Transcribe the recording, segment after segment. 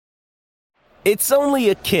It's only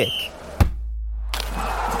a kick,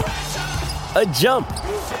 a jump,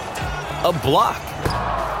 a block.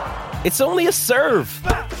 It's only a serve.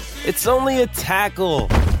 It's only a tackle,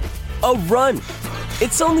 a run.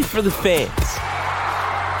 It's only for the fans.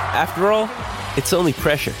 After all, it's only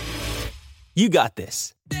pressure. You got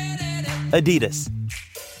this. Adidas.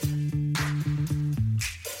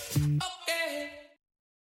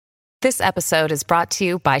 This episode is brought to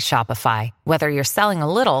you by Shopify. Whether you're selling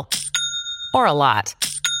a little or a lot,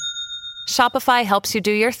 Shopify helps you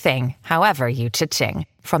do your thing, however you cha-ching.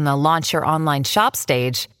 From the launch your online shop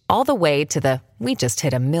stage, all the way to the we just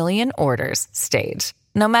hit 1 million orders stage.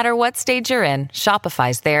 No matter what stage you're in,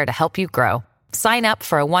 Shopify's there to help you grow. Sign up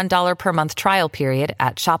for a $1 per month trial period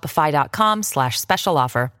at shopify.com/special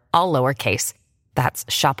offer, all lowercase. That's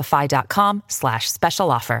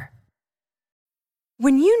shopify.com/special offer.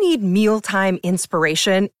 When you need mealtime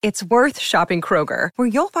inspiration, it's worth shopping Kroger, where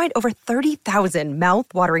you'll find over 30,000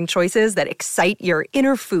 mouth-watering choices that excite your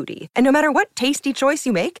inner foodie. And no matter what tasty choice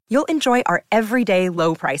you make, you'll enjoy our everyday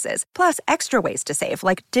low prices, plus extra ways to save,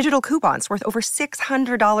 like digital coupons worth over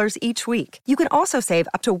 $600 each week. You can also save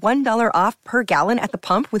up to $1 off per gallon at the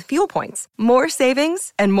pump with fuel points. More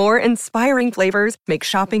savings and more inspiring flavors make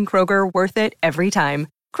shopping Kroger worth it every time.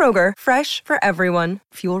 Kroger, fresh for everyone.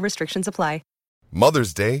 Fuel restrictions apply.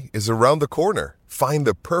 Mother's Day is around the corner. Find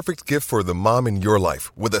the perfect gift for the mom in your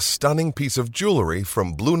life with a stunning piece of jewelry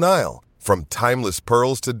from Blue Nile. From timeless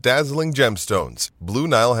pearls to dazzling gemstones, Blue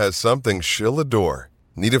Nile has something she'll adore.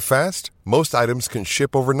 Need it fast? Most items can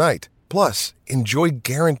ship overnight. Plus, enjoy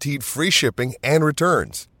guaranteed free shipping and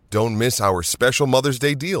returns. Don't miss our special Mother's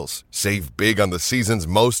Day deals. Save big on the season's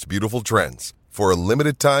most beautiful trends. For a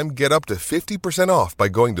limited time, get up to 50% off by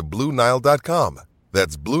going to BlueNile.com.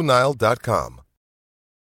 That's BlueNile.com.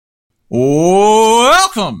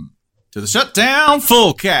 Welcome to the Shutdown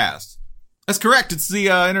Fullcast. That's correct. It's the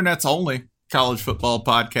internet's only college football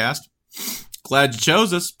podcast. Glad you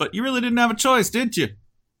chose us, but you really didn't have a choice, did you?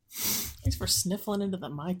 Thanks for sniffling into the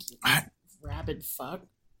mic, you rabid fuck.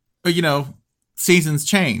 But you know, seasons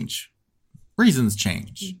change, reasons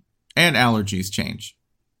change, and allergies change.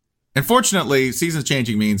 And fortunately, seasons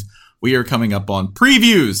changing means we are coming up on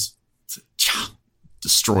previews.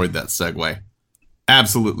 Destroyed that segue.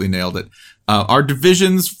 Absolutely nailed it. Our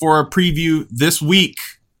divisions for a preview this week.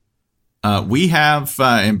 We have,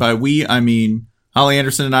 and by we, I mean Holly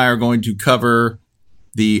Anderson and I are going to cover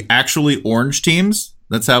the actually orange teams.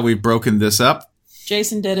 That's how we've broken this up.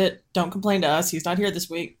 Jason did it. Don't complain to us. He's not here this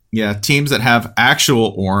week. Yeah, teams that have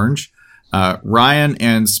actual orange. Ryan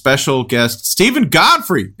and special guest Stephen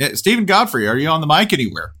Godfrey. Stephen Godfrey, are you on the mic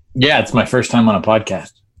anywhere? Yeah, it's my first time on a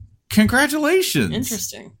podcast. Congratulations.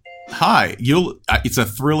 Interesting. Hi. It's a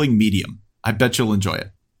thrilling medium. I bet you'll enjoy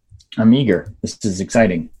it. I'm eager. This is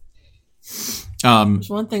exciting. There's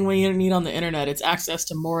one thing we need on the internet. It's access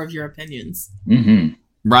to more of your opinions. Mm-hmm.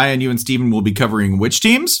 Ryan, you and Stephen will be covering which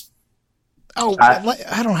teams? Oh,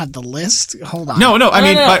 I don't have the list. Hold on. No. I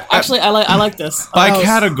mean, actually, I like this. By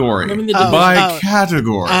category.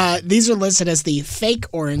 Category. These are listed as the fake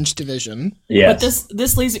orange division. Yeah. But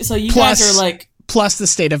this leaves so you guys are like plus the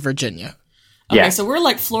state of Virginia. Okay, so we're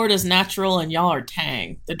like Florida's natural, and y'all are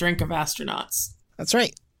Tang, the drink of astronauts. That's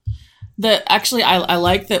right. I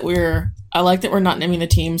like that we're not naming the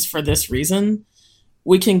teams for this reason.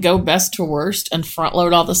 We can go best to worst and front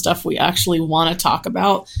load all the stuff we actually want to talk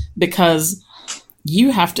about because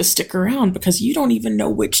you have to stick around because you don't even know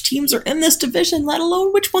which teams are in this division, let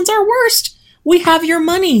alone which ones are worst. We have your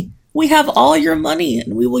money. We have all your money,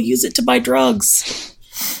 and we will use it to buy drugs.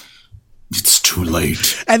 It's too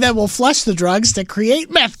late. And then we'll flush the drugs to create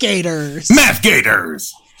meth gators. Meth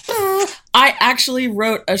gators! I actually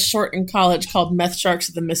wrote a short in college called Meth Sharks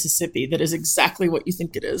of the Mississippi that is exactly what you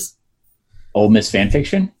think it is. Ole Miss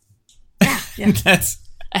fanfiction? Yeah. That's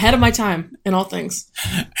ahead of my time in all things.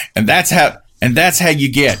 And that's how you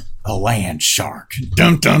get a land shark.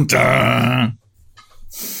 Dun dun dun.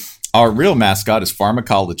 Our real mascot is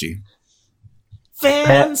pharmacology.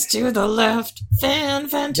 Fans to the left, fan to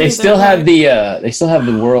the right. They still have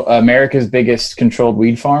the world America's biggest controlled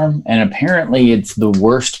weed farm, and apparently it's the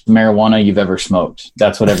worst marijuana you've ever smoked.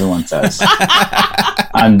 That's what everyone says.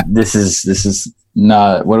 This is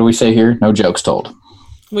not, what do we say here? No jokes told.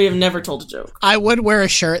 We have never told a joke. I would wear a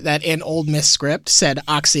shirt that in Old Miss script said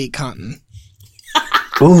OxyContin.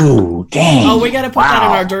 Ooh, dang. Oh, we got to put that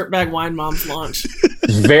in our Dirtbag Wine Moms launch.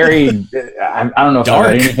 It's very, I don't know if I've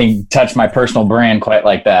had anything touch my personal brand quite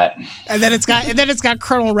like that. And then it's got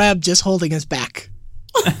Colonel Reb just holding his back.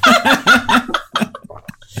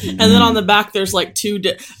 And then on the back, there's like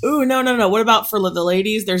ooh, no. What about for the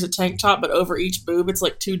ladies? There's a tank top, but over each boob, it's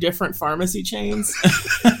like 2 different pharmacy chains.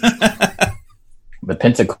 The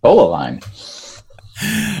Pensacola line.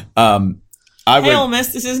 Hey, Ole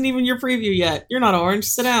Miss, this isn't even your preview yet. You're not orange.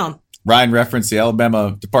 Sit down. Ryan referenced the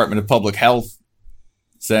Alabama Department of Public Health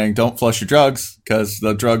saying, don't flush your drugs because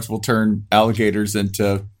the drugs will turn alligators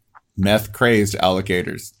into meth-crazed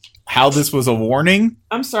alligators. How this was a warning?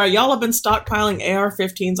 I'm sorry, y'all have been stockpiling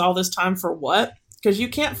AR-15s all this time for what? Because you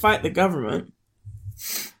can't fight the government.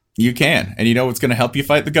 You can. And you know what's going to help you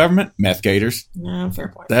fight the government? Meth gators. Yeah, fair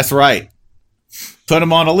point. That's right. Put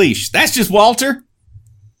them on a leash. That's just Walter.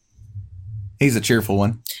 He's a cheerful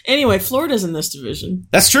one. Anyway, Florida's in this division.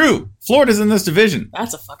 That's true. Florida's in this division.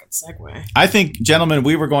 That's a fucking segue. I think, gentlemen,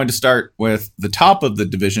 we were going to start with the top of the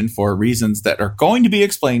division for reasons that are going to be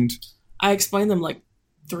explained. I explained them like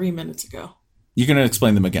 3 minutes ago. You're going to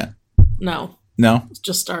explain them again? No. No? Let's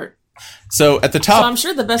just start. So at the top... So I'm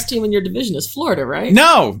sure the best team in your division is Florida, right?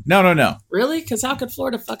 No. Really? Because how could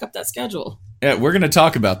Florida fuck up that schedule? Yeah, we're going to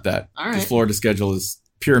talk about that. All right. The Florida schedule is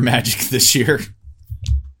pure magic this year.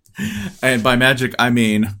 And by magic, I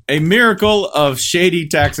mean a miracle of shady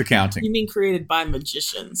tax accounting. You mean created by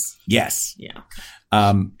magicians? Yes. Yeah.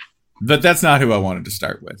 But that's not who I wanted to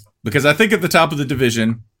start with. Because I think at the top of the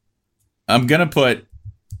division, I'm going to put,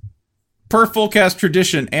 per Fullcast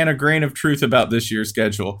tradition and a grain of truth about this year's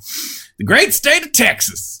schedule, the great state of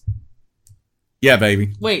Texas. Yeah,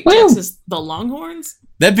 baby. Wait, Texas, the Longhorns?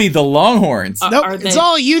 That'd be the Longhorns. Nope, it's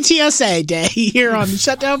all UTSA day here on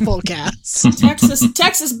Shutdown Fullcast.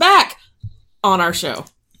 Texas back on our show.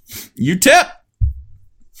 UTEP.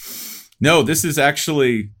 No, this is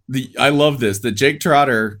actually I love this. That Jake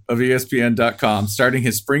Trotter of ESPN.com starting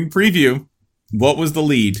his spring preview. What was the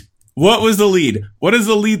lead? What is the lead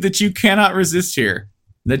that you cannot resist here?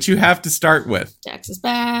 That you have to start with? Texas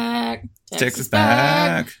back. Texas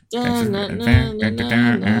back. Blue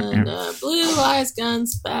eyes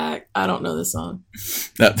guns back. I don't know this song.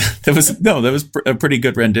 That was a pretty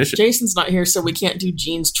good rendition. Jason's not here, so we can't do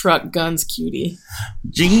Jeans Truck Guns Cutie.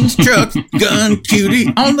 Jeans Truck Gun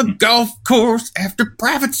Cutie on the golf course after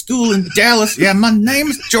private school in Dallas. Yeah, my name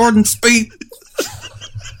is Jordan Spieth.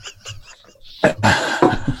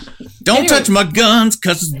 Don't touch my guns,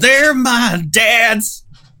 cause they're my dad's.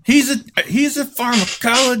 He's a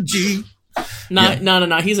pharmacology.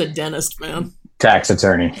 No. He's a dentist, man. Tax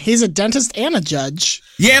attorney. He's a dentist and a judge.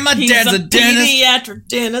 Yeah, my dad's a dentist. Pediatric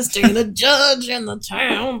dentist and a judge in the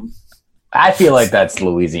town. I feel like that's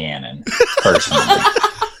Louisianan, personally.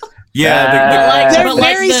 Yeah, they're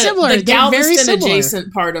very similar. The Galveston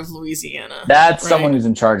adjacent part of Louisiana. That's someone who's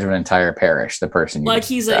in charge of an entire parish. The person, like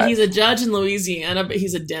he's a judge in Louisiana, but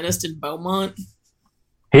he's a dentist in Beaumont.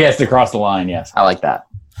 He has to cross the line. Yes, I like that.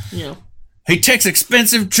 Yeah. He takes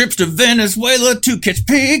expensive trips to Venezuela to catch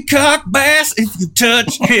peacock bass. If you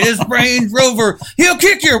touch his Range Rover, he'll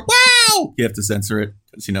kick your wow. You have to censor it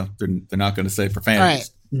because they're not going to say profanities.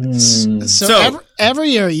 All right. So every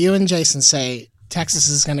year, you and Jason say Texas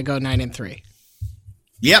is going to go 9-3.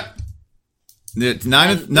 Yep. It's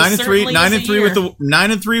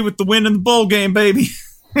 9-3 with the win in the bowl game, baby.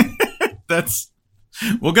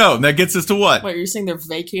 We'll go. And that gets us to what? Wait, you're saying they're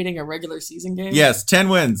vacating a regular season game? Yes, 10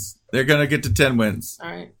 wins. They're going to get to 10 wins. All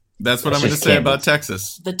right. That's what I'm going to say about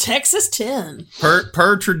Texas. The Texas 10.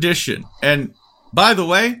 Per tradition. And by the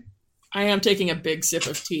way, I am taking a big sip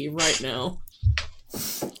of tea right now.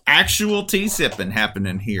 Actual tea sipping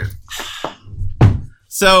happening here.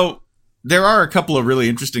 So there are a couple of really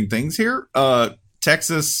interesting things here.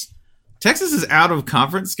 Texas's out of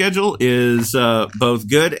conference schedule is both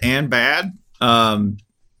good and bad.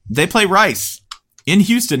 They play Rice in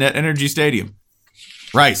Houston at Energy Stadium.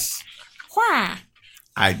 Rice. Why?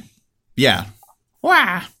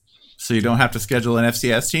 Why? So you don't have to schedule an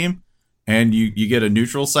FCS team, and you get a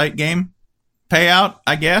neutral site game payout.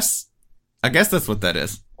 I guess that's what that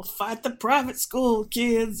is. We'll fight the private school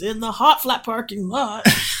kids in the hot flat parking lot.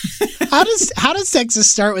 How does Texas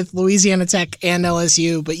start with Louisiana Tech and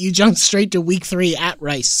LSU, but you jump straight to week 3 at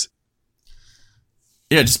Rice?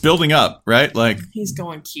 Yeah, just building up, right? Like he's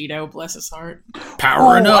going keto, bless his heart.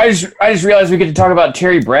 Powering up. I just realized we get to talk about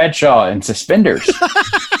Terry Bradshaw and suspenders.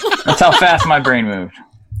 That's how fast my brain moved.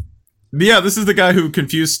 Yeah, this is the guy who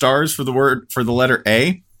confused stars for the letter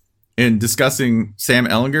A in discussing Sam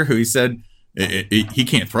Ehlinger, who he said he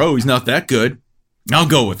can't throw. He's not that good. I'll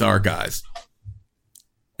go with our guys.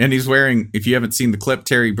 And he's wearing, if you haven't seen the clip,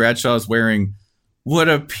 Terry Bradshaw is wearing what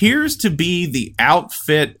appears to be the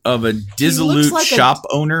outfit of a dissolute shop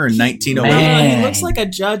owner in 1908. He looks like a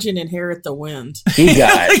judge in Inherit the Wind. He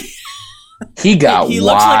got He got he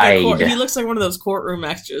wide. He looks like one of those courtroom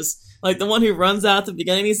extras, like the one who runs out at the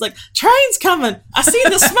beginning. He's like, "Train's coming! I see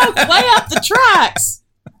the smoke way up the tracks.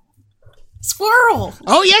 Squirrel!"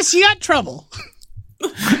 Oh yes, you got trouble.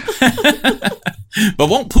 But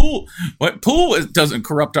won't Poole? What Poole doesn't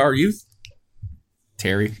corrupt our youth.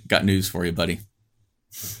 Terry, got news for you, buddy.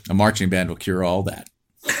 A marching band will cure all that.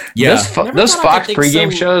 Yeah, those Fox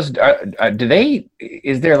pregame shows. Do they?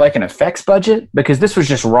 Is there like an effects budget? Because this was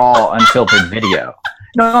just raw, unfiltered video.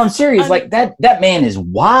 No, I'm serious. Like that man is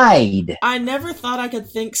wide. I never thought I could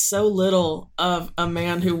think so little of a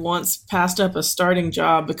man who once passed up a starting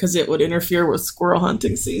job because it would interfere with squirrel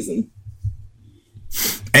hunting season.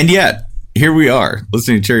 And yet, here we are,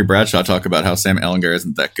 listening to Terry Bradshaw talk about how Sam Ehlinger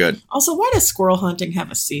isn't that good. Also, why does squirrel hunting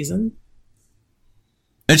have a season?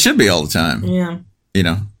 It should be all the time. Yeah. You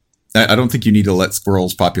know, I don't think you need to let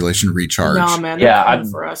squirrels' population recharge. No, man. Yeah,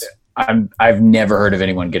 for us. I've never heard of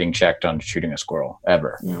anyone getting checked on shooting a squirrel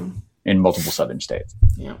ever in multiple southern states.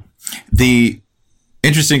 Yeah. The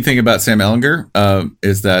interesting thing about Sam Ehlinger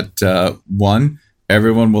is that, one,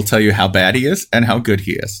 everyone will tell you how bad he is and how good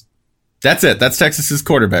he is. That's it. That's Texas's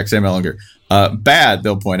quarterback, Sam Ehlinger. Bad,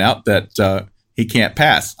 they'll point out that he can't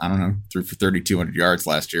pass. I don't know, threw for 3,200 yards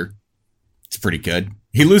last year. It's pretty good.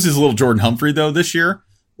 He loses little Jordan Humphrey, though, this year,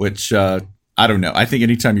 which I don't know. I think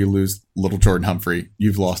anytime you lose little Jordan Humphrey,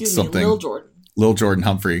 you've lost something. Lil Jordan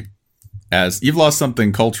Humphrey, as you've lost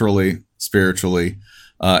something culturally, spiritually,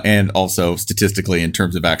 and also statistically in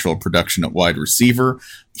terms of actual production at wide receiver.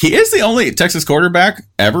 He is the only Texas quarterback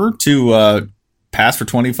ever to pass for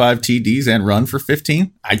 25 TDs and run for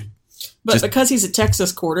 15. Because he's a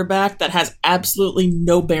Texas quarterback, that has absolutely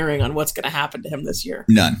no bearing on what's going to happen to him this year.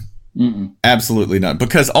 None. Mm-mm. Absolutely none.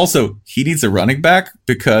 Because also, he needs a running back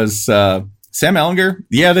because Sam Ehlinger,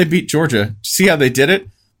 they beat Georgia. See how they did it?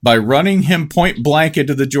 By running him point blank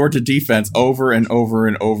into the Georgia defense over and over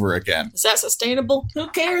and over again. Is that sustainable? Who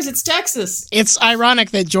cares? It's Texas. It's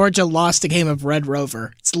ironic that Georgia lost a game of Red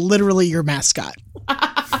Rover. It's literally your mascot.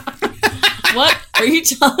 What? Are you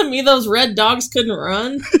telling me those Red Dogs couldn't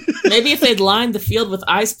run? Maybe if they'd lined the field with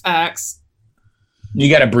ice packs. You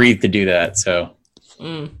got to breathe to do that, so.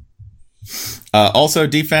 Also,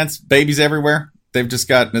 defense, babies everywhere. They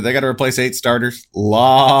got to replace 8 starters. A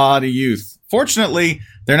lot of youth. Fortunately,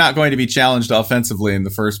 they're not going to be challenged offensively in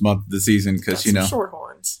the first month of the season because, short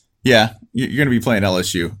horns. Yeah, you're going to be playing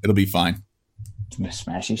LSU. It'll be fine.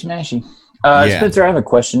 Smashy. Spencer, I have a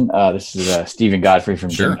question. This is Stephen Godfrey from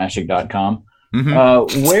gymnastic.com.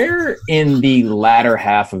 Mm-hmm. Where in the latter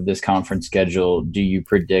half of this conference schedule do you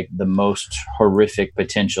predict the most horrific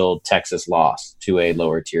potential Texas loss to a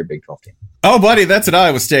lower tier Big 12 team? Oh, buddy, that's at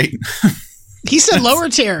Iowa State. He said lower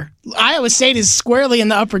tier. Iowa State is squarely in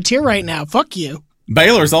the upper tier right now. Fuck you.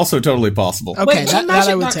 Baylor's also totally possible. Okay, wait, that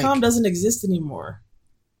I would take. Magic.com doesn't exist anymore.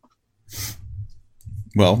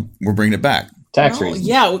 Well, we're bringing it back. Tax reasons.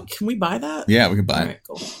 Yeah, can we buy that? Yeah, we can buy it. Right,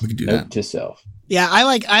 cool. We can do Note that. to self. Yeah, I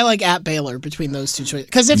like at Baylor between those two choices.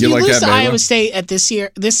 Because if you like lose to Baylor? Iowa State at this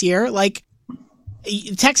year, like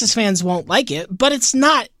Texas fans won't like it, but it's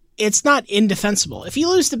not indefensible. If you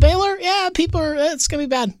lose to Baylor, it's gonna be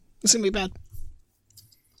bad. It's gonna be bad.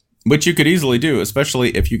 Which you could easily do,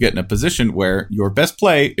 especially if you get in a position where your best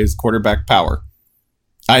play is quarterback power.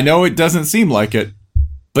 I know it doesn't seem like it,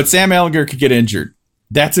 but Sam Ehlinger could get injured.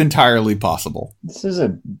 That's entirely possible. This is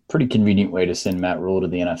a pretty convenient way to send Matt Rule to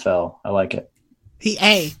the NFL. I like it. He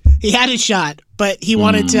had his shot, but he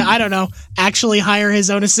wanted to, actually hire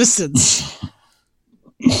his own assistants.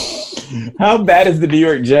 How bad is the New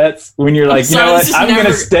York Jets when you're like, I'm going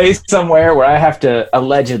to stay somewhere where I have to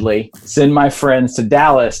allegedly send my friends to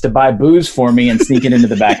Dallas to buy booze for me and sneak it into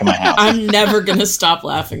the back of my house? I'm never going to stop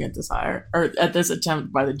laughing at this at this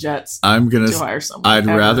attempt by the Jets to hire someone. I'd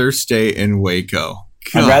rather stay in Waco.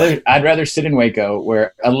 I'd rather sit in Waco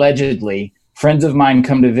where allegedly friends of mine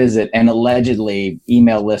come to visit and allegedly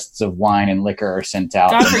email lists of wine and liquor are sent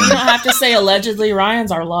out. Godfrey, you don't have to say allegedly.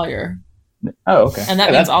 Ryan's our lawyer. Oh, okay. And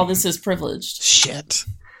that means all this is privileged. Shit.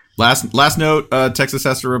 Last note, Texas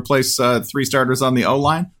has to replace 3 starters on the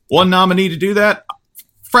O-line. One nominee to do that,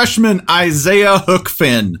 freshman Isaiah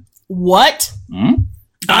Hookfin. What? That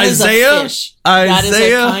Isaiah is a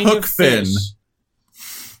kind of Hookfin. fish.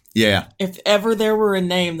 Yeah. If ever there were a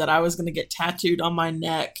name that I was going to get tattooed on my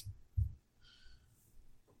neck.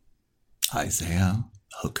 Isaiah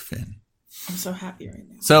Hookfin. I'm so happy right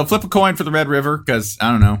now. So flip a coin for the Red River because, I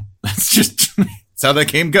don't know, that's how that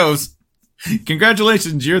game goes.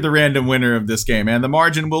 Congratulations, you're the random winner of this game. And the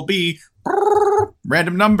margin will be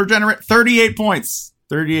random number generate 38 points.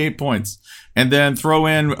 38 points. And then throw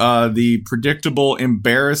in the predictable,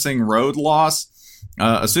 embarrassing road loss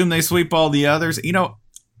Assume they sweep all the others. You know,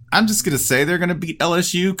 I'm just going to say they're going to beat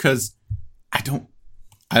LSU because I don't.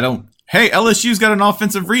 Hey, LSU's got an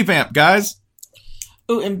offensive revamp, guys.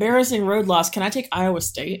 Ooh, embarrassing road loss. Can I take Iowa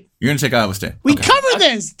State? You're going to take Iowa State. We covered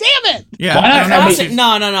this. Damn it. Yeah. Why not? I don't know if Classic, she's-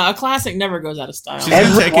 no. A classic never goes out of style. She's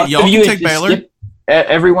going to take it. Y'all can take Baylor.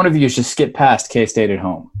 Every one of you should skip past K-State at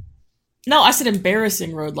home. No, I said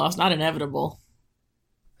embarrassing road loss, not inevitable.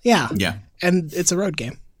 Yeah. Yeah. And it's a road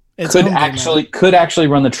game. It's a Could home game actually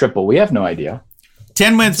run the triple. We have no idea.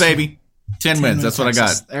 10 wins, baby. 10 now. wins. That's what I got.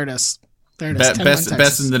 Texas. There it is. There it is. 10 Best win best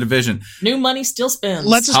Texas. in the division. New money still spins.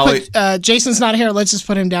 Let's just Holly- put Jason's not here. Let's just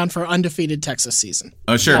put him down for undefeated Texas season.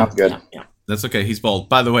 Oh, sure. Sounds good. Yeah. That's okay. He's bold.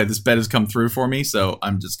 By the way, this bet has come through for me, so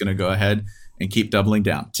I'm just going to go ahead and keep doubling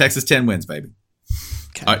down. Texas 10 wins, baby.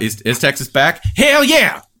 Okay. Is Texas back? Hell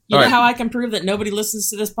yeah! You All know right. how I can prove that nobody listens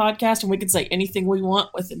to this podcast and we can say anything we want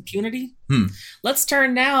with impunity? Let's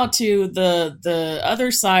turn now to the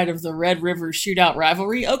other side of the Red River shootout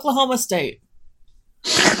rivalry, Oklahoma State.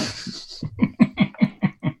 That's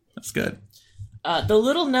good. The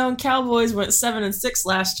little-known Cowboys went 7-6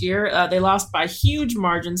 last year. They lost by huge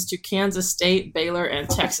margins to Kansas State, Baylor, and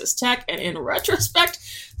Texas Tech. And in retrospect,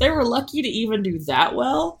 they were lucky to even do that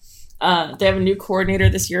well. They have a new coordinator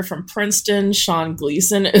this year from Princeton, Sean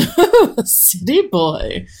Gleason, city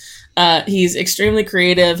boy. He's extremely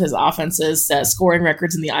creative. His offenses set scoring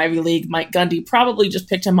records in the Ivy League. Mike Gundy probably just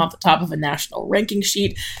picked him off the top of a national ranking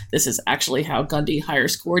sheet. This is actually how Gundy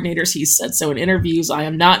hires coordinators. He said so in interviews. I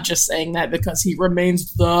am not just saying that because he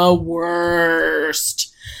remains the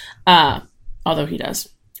worst. Although he does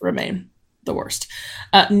remain the worst.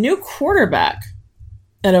 New quarterback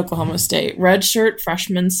at Oklahoma State. Redshirt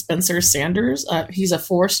freshman Spencer Sanders. He's a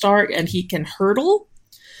 4-star and he can hurdle.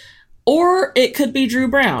 Or it could be Drew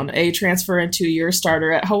Brown, a transfer and 2-year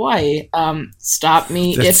starter at Hawaii. Stop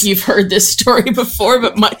me if you've heard this story before,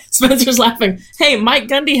 but Spencer's laughing. Hey, Mike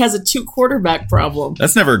Gundy has a 2-quarterback problem.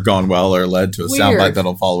 That's never gone well or led to a Weird. soundbite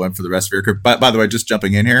that'll follow in for the rest of your career. By the way, just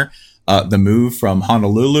jumping in here, the move from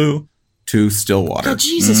Honolulu to Stillwater. Oh,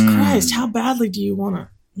 Jesus Christ, how badly do you want to?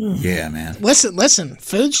 Yeah, man. Listen.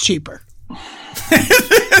 Food's cheaper.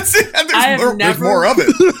 There's more of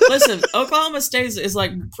it. Listen, Oklahoma State is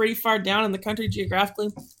like pretty far down in the country geographically.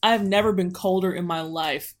 I have never been colder in my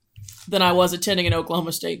life than I was attending an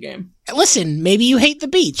Oklahoma State game. Listen, maybe you hate the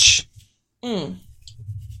beach. Mm.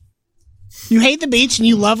 You hate the beach and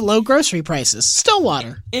you love low grocery prices.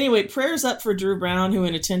 Stillwater. Anyway, prayers up for Drew Brown, who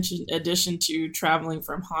in addition to traveling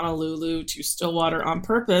from Honolulu to Stillwater on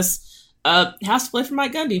purpose, has to play for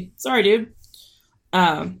Mike Gundy. Sorry, dude.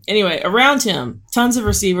 Anyway, around him, tons of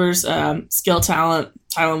receivers, skill talent,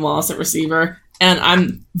 Tylan Wallace at receiver. And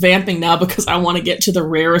I'm vamping now because I want to get to the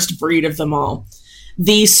rarest breed of them all.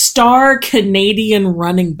 The star Canadian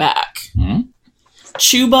running back,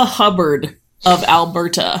 Chuba Hubbard of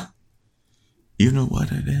Alberta. You know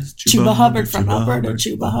what it is. Chuba Hubbard from Alberta.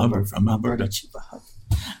 Chuba Hubbard from Alberta. Chuba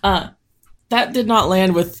Hubbard. That did not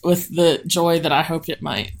land with the joy that I hoped it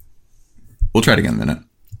might. We'll try it again in a minute.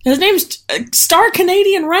 His name's star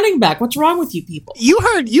Canadian running back. What's wrong with you people? You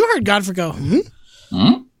heard Godfrey go,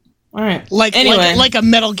 All right. Like a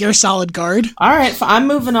Metal Gear Solid guard. All right. I'm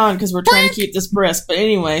moving on because we're trying to keep this brisk. But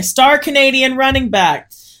anyway, star Canadian running back.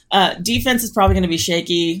 Defense is probably going to be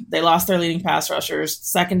shaky. They lost their leading pass rushers.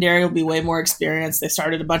 Secondary will be way more experienced. They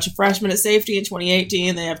started a bunch of freshmen at safety in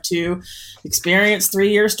 2018. They have 2 experienced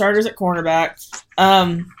 3-year starters at cornerback.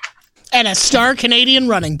 And a star Canadian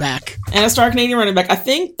running back. I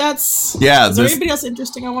think that's... Yeah. Is there anybody else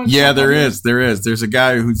interesting I want to Yeah, talk there about? is. There is. There's a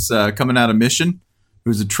guy who's coming out of Mission,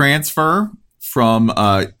 who's a transfer from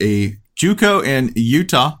a JUCO in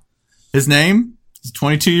Utah. His name is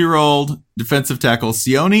 22-year-old defensive tackle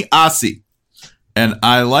Sione Asi. And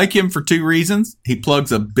I like him for 2 reasons. He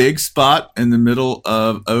plugs a big spot in the middle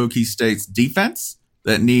of Okie State's defense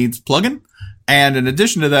that needs plugging. And in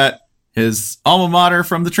addition to that, his alma mater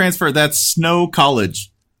from the transfer, that's Snow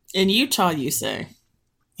College. In Utah, you say?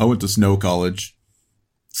 I went to Snow College.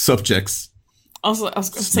 Subjects. Also, I was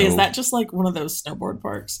going to say, is that just like one of those snowboard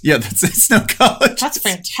parks? Yeah, that's it. Snow College. That's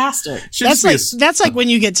fantastic. That's like when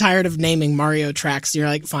you get tired of naming Mario tracks. You're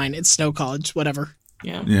like, fine, it's Snow College, whatever.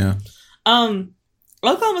 Yeah.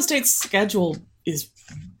 Oklahoma State's schedule is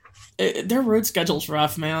their road schedule's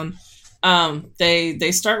rough, man.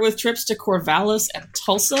 They start with trips to Corvallis and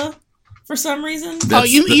Tulsa for some reason.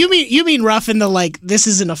 You mean rough in the like this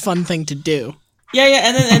isn't a fun thing to do. Yeah,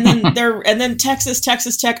 and then Texas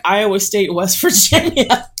Tech, Iowa State, West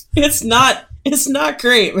Virginia. It's not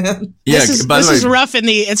great, man. Yeah, This is, by the this way, is rough.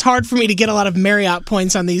 It's hard for me to get a lot of Marriott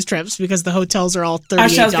points on these trips because the hotels are all $38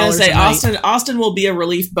 Actually, I was going to say a night. Austin will be a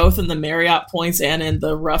relief both in the Marriott points and in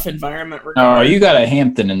the rough environment. Oh, regard. you got a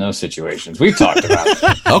Hampton in those situations. We've talked about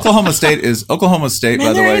it. Oklahoma State, Man,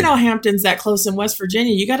 by the there way. ain't no Hamptons that close in West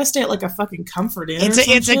Virginia. You got to stay at like a fucking Comfort Inn.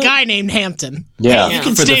 It's a guy named Hampton. Yeah. You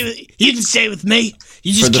can For stay. You can stay with me.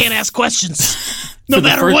 You just can't ask questions, no for the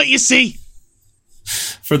matter first- what you see.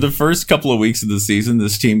 For the first couple of weeks of the season,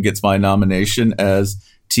 this team gets my nomination as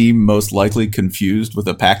team most likely confused with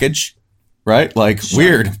a package, right? Like,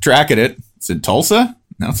 weird. Tracking it. It's in Tulsa.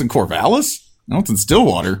 Now it's in Corvallis. Now it's in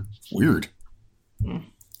Stillwater. Weird.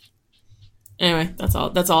 Anyway, that's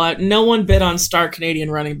all. No one bid on star Canadian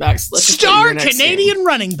running backs. Let's just go to Star your next Canadian game.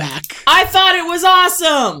 running back. I thought it was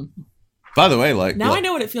awesome. By the way, like, Now I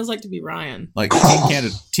know what it feels like to be Ryan. like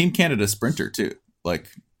Team Canada sprinter too. Like,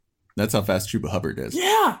 that's how fast Chuba Hubbard is.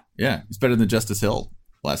 Yeah. Yeah, he's better than Justice Hill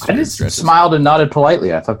last I year. just smiled and nodded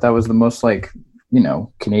politely. I thought that was the most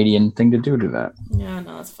Canadian thing to do to that. Yeah,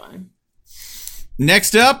 no, that's fine.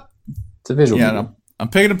 Next up, It's a visual. yeah, medium. I'm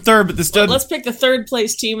picking up third, but this doesn't. Let's pick the third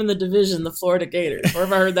place team in the division, the Florida Gators. Where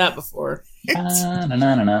have I heard that before?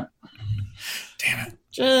 Na.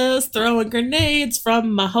 Just throwing grenades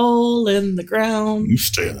from my hole in the ground. You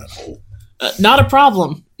stay in that hole. Not a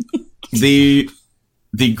problem. The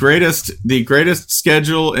greatest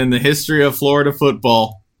schedule in the history of Florida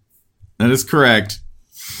football. That is correct.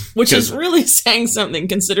 Which is really saying something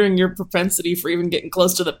considering your propensity for even getting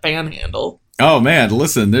close to the panhandle. Oh man,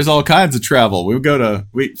 listen, there's all kinds of travel.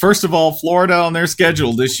 First of all, Florida on their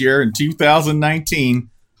schedule this year in 2019,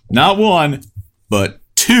 not one, but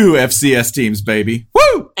 2 FCS teams, baby.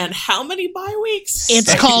 Woo! And how many bye weeks?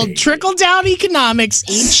 It's called trickle down economics.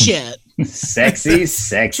 Eat shit. Sexy.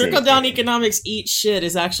 Trickle Down Economics Eat Shit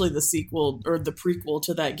is actually the sequel or the prequel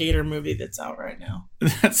to that Gator movie that's out right now.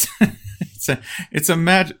 It's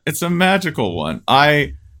a magical one.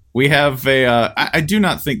 I do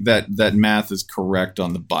not think that math is correct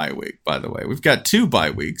on the bye week, by the way. We've got 2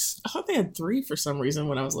 bye weeks. I thought they had 3 for some reason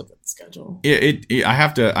when I was looking at the schedule. I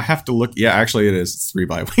have to look. Yeah, actually it is. It's 3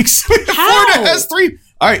 bye weeks. How? Florida has 3.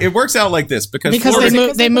 All right, it works out like this because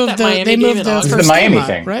Florida, they moved the Miami game in first August. game The Miami up,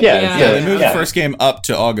 thing, right? yeah. they moved the first game up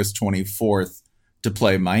to August 24th to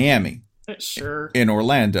play Miami Sure. in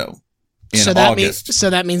Orlando in so August.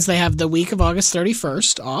 that means they have the week of August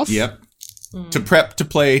 31st off. Yep. To prep to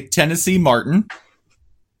play Tennessee Martin.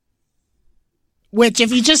 Which,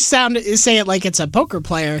 if you just say it like it's a poker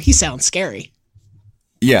player, he sounds scary.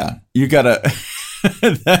 Yeah, you gotta.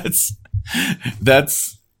 that's.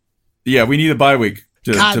 Yeah, we need a bye week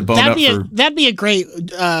to bone up for. That'd be a great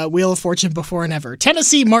Wheel of Fortune before and ever.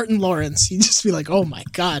 Tennessee Martin Lawrence. You'd just be like, oh my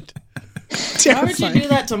god. Why would you do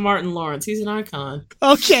that to Martin Lawrence? He's an icon.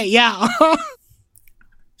 Okay, yeah.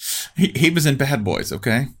 He was in Bad Boys,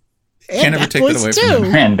 okay? And Can't ever Bad take Boys that away too. from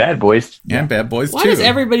him. Man, Bad Boys. Yeah, Bad Boys Why too. does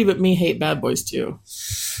everybody but me hate Bad Boys too?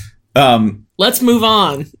 Um, Let's move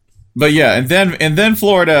on. but yeah, and then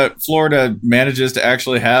Florida manages to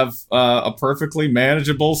actually have a perfectly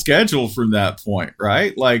manageable schedule from that point,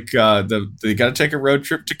 right? Like they got to take a road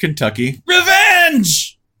trip to Kentucky.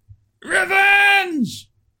 Revenge.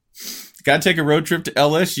 Got to take a road trip to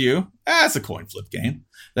LSU. It's a coin flip game.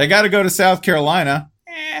 They got to go to South Carolina.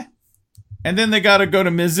 And then they got to go to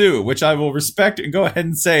Mizzou, which I will respect and go ahead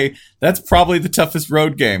and say that's probably the toughest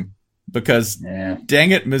road game because, dang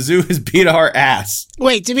it, Mizzou has beat our ass.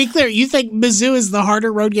 Wait, to be clear, you think Mizzou is the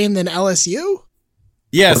harder road game than LSU?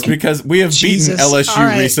 Yes, because we have Jesus. beaten LSU All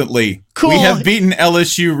right. recently. Cool. We have beaten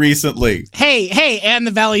LSU recently. Hey, and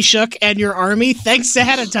the Valley Shook and your army. Thanks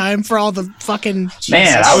ahead of time for all the fucking.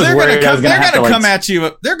 Man, I was They're worried I was going to have to come at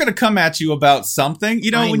you. They're going to come at you about something.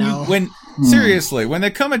 You know, I know. Seriously, when they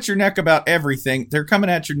come at your neck about everything, they're coming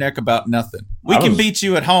at your neck about nothing. We can beat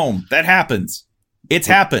you at home. That happens. It's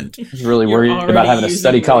happened. I was really You're worried already about having to using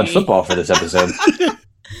study college me. football for this episode.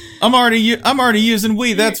 I'm already using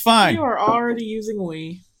we. That's fine. You are already using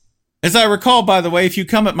we. As I recall, by the way, if you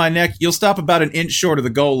come at my neck, you'll stop about an inch short of the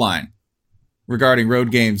goal line regarding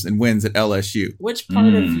road games and wins at LSU. Which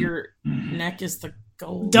part of your neck is the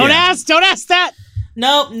goal? Don't ask that.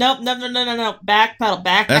 Nope. Back pedal.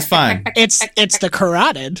 Back. That's fine. It's the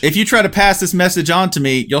carotid. If you try to pass this message on to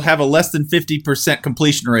me, you'll have a less than 50%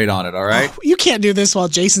 completion rate on it, all right? You can't do this while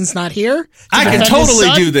Jason's not here. I can defend his totally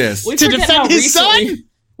son? do this. We To forget defend how his recently- son?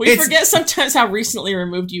 We forget sometimes how recently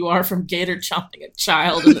removed you are from Gator chomping a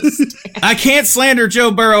child in the stand. I can't slander Joe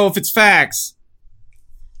Burrow if it's facts.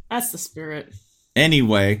 That's the spirit.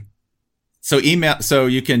 Anyway, so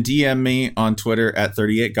you can DM me on Twitter at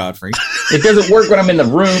 38Godfrey. It doesn't work when I'm in the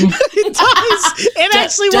room. It does. It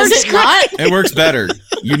actually Does works it not? great. It works better.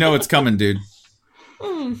 You know it's coming, dude.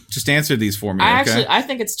 Just answer these for me, okay? I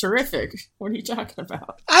think it's terrific. What are you talking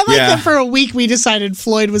about? I like Yeah. that for a week we decided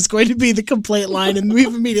Floyd was going to be the complaint line, and we've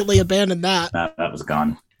immediately abandoned that. That was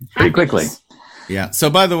gone pretty quickly. Yeah. So,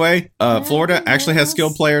 by the way, Florida actually has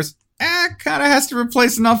skilled players. Kind of has to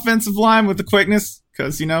replace an offensive line with the quickness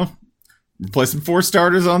because, replacing 4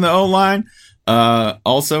 starters on the O-line.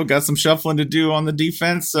 Also got some shuffling to do on the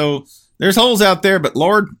defense. So, there's holes out there, but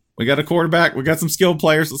Lord, we got a quarterback. We got some skilled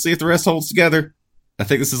players. Let's see if the rest holds together. I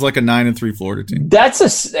think this is like a 9-3 Florida team.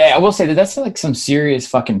 I will say that's like some serious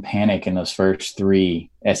fucking panic in those first 3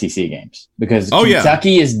 SEC games because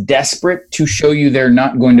Kentucky is desperate to show you they're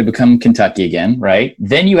not going to become Kentucky again, right?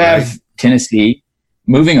 Then you have Tennessee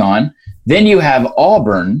moving on. Then you have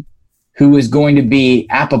Auburn, who is going to be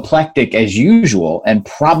apoplectic as usual and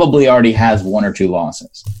probably already has 1 or 2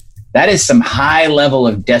 losses. That is some high level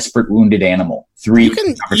of desperate wounded animal. 3.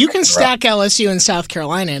 You can stack LSU and South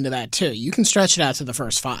Carolina into that too. You can stretch it out to the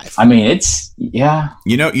first 5. I mean, it's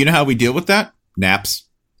You know how we deal with that? Naps.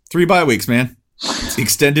 3 bye weeks, man. It's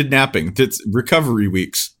extended napping. It's recovery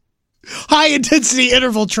weeks. High intensity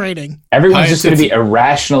interval training. Everyone's just going to be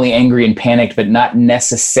irrationally angry and panicked, but not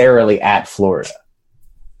necessarily at Florida.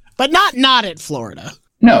 But not at Florida.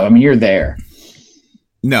 No, I mean you're there.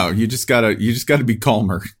 No, you just gotta be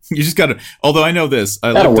calmer. You just gotta. Although I know this,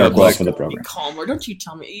 That'll work well for the Be program. calmer. Don't you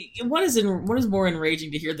tell me. What is more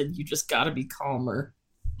enraging to hear than you just gotta be calmer?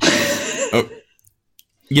 Oh,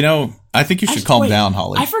 I think you should calm down,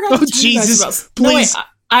 Holly. I forgot to tell you guys Jesus, about. please. No,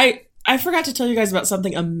 wait, I forgot to tell you guys about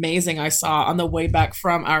something amazing I saw on the way back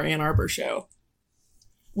from our Ann Arbor show.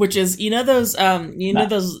 Which is, those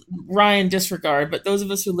Ryan disregard, but those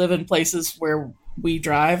of us who live in places where we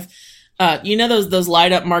drive, those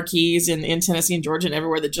light up marquees in Tennessee and Georgia and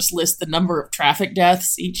everywhere that just list the number of traffic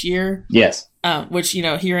deaths each year. Yes. Which,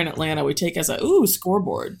 here in Atlanta, we take as a,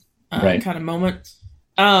 scoreboard Right. kind of moment.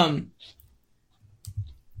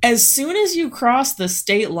 As soon as you cross the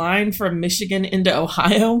state line from Michigan into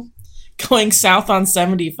Ohio, going south on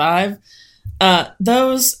 75,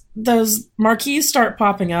 those marquees start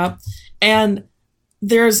popping up, and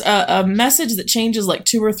there's a message that changes like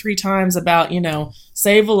 2 or 3 times about,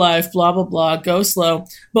 save a life, blah, blah, blah, go slow.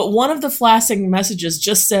 But one of the flashing messages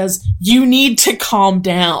just says, you need to calm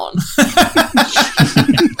down.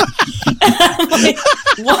 I'm like,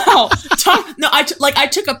 wow. I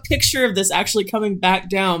took a picture of this actually coming back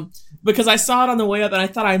down because I saw it on the way up and I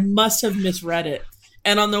thought I must have misread it.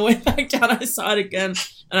 And on the way back down, I saw it again.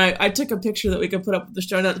 And I took a picture that we could put up with the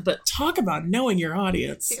show notes. But talk about knowing your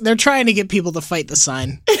audience. They're trying to get people to fight the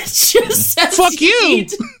sign. It just says Fuck you!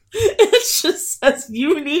 It just says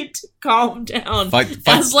you need to calm down. Fight.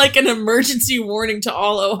 As like an emergency warning to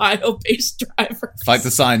all Ohio-based drivers. Fight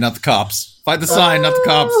the sign, not the cops. Fight the sign, not the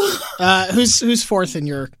cops. Who's 4th in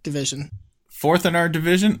your division? 4th in our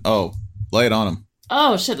division? Oh, lay it on them.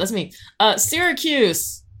 Oh, shit, that's me.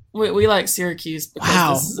 Syracuse. We like Syracuse.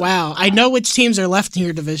 Because Wow. I know which teams are left in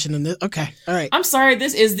your division. Okay. All right. I'm sorry.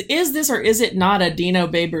 This is this or is it not a Dino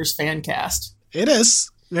Babers fan cast? It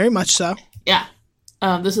is. Very much so. Yeah.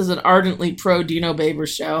 This is an ardently pro Dino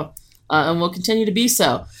Babers show, and will continue to be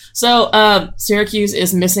so. So Syracuse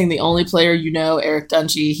is missing the only player Eric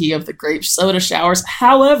Dungy, he of the grape soda showers.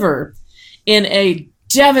 However, in a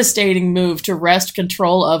devastating move to wrest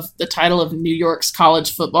control of the title of New York's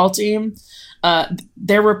college football team,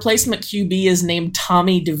 their replacement QB is named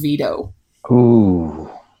Tommy DeVito. Ooh.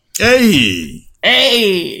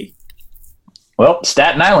 Hey! Well,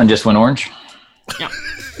 Staten Island just went orange. Yeah.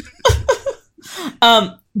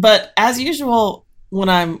 But as usual, when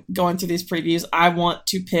I'm going through these previews, I want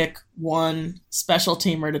to pick one special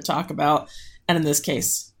teamer to talk about. And in this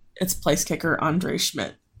case, it's place kicker Andre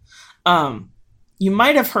Schmidt. You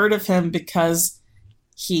might have heard of him because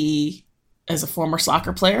he is a former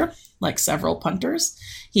soccer player, like several punters.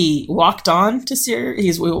 He walked on to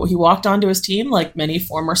he walked onto his team like many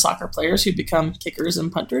former soccer players who become kickers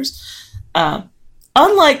and punters.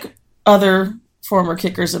 Unlike other former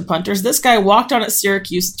kickers and punters, this guy walked on at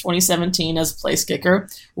Syracuse in 2017 as a place kicker,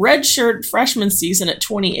 redshirt freshman season at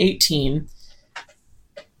 2018,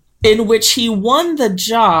 in which he won the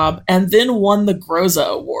job and then won the Groza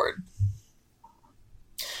Award.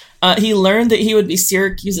 He learned that he would be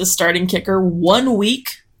Syracuse's starting kicker 1 week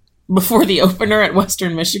before the opener at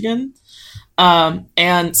Western Michigan.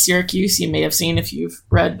 And Syracuse, you may have seen if you've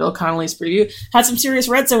read Bill Connolly's preview, had some serious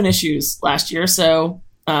red zone issues last year. So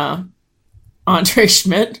Andre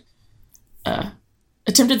Schmidt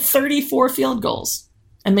attempted 34 field goals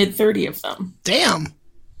and made 30 of them. Damn.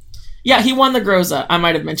 Yeah, he won the Groza, I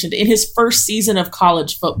might have mentioned, in his first season of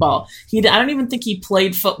college football. I don't even think he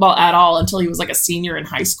played football at all until he was like a senior in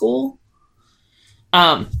high school.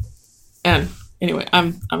 And anyway,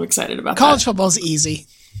 I'm excited about College football's easy.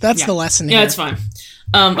 That's the lesson here. Yeah, it's fine.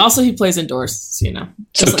 Also, he plays indoors, so, you know.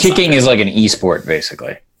 So kicking is like an e-sport,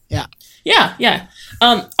 basically. Yeah. Yeah.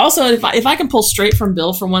 Also, if I can pull straight from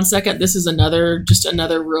Bill for 1 second, this is another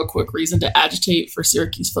real quick reason to agitate for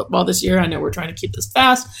Syracuse football this year. I know we're trying to keep this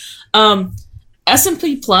fast.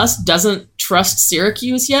 S&P Plus doesn't trust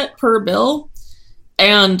Syracuse yet, per Bill,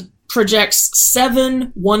 and projects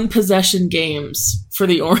 7 one-possession games for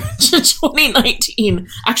the Orange in 2019.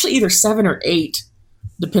 Actually, either 7 or 8,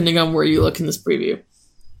 depending on where you look in this preview.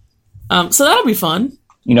 So that'll be fun.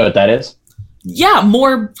 You know what that is? Yeah,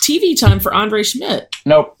 more TV time for Andre Schmidt.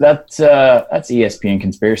 Nope, that's ESPN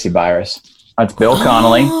conspiracy virus. That's Bill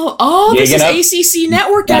Connolly. Oh, this is ACC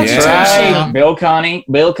Network That's agitation. right. Bill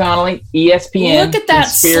Connolly, ESPN. Look at that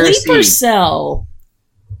conspiracy. sleeper cell.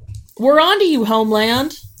 We're on to you,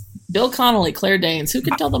 Homeland. Bill Connolly, Claire Danes. Who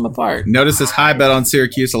can tell them apart? Notice this high bet on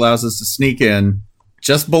Syracuse allows us to sneak in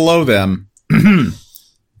just below them,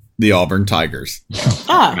 the Auburn Tigers.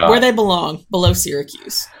 Where they belong, below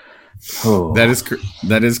Syracuse. Oh. That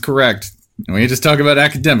is correct. And we just talk about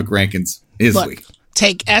academic rankings, we?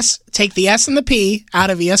 Take the S and the P out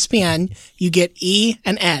of ESPN, you get E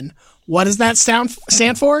and N. What does that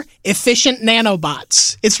stand for? Efficient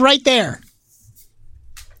nanobots. It's right there.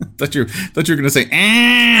 Thought you were going to say,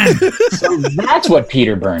 eh. So that's what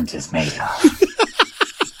Peter Burns is made of.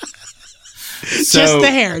 Just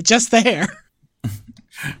the hair.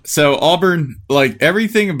 So Auburn, like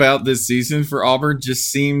everything about this season for Auburn just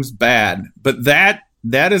seems bad. But that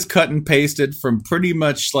is cut and pasted from pretty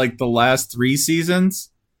much like the last 3 seasons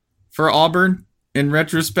for Auburn. In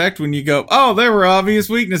retrospect, when you go, oh, there were obvious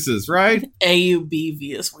weaknesses, right?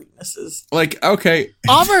 AUBvious weaknesses. Like, okay.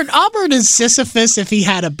 Auburn is Sisyphus if he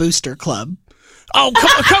had a booster club. Oh,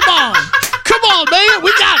 come on. Come on, man.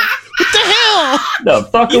 We got it. What the hell? The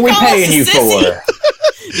fuck are we paying you for?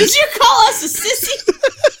 Did you call us a sissy?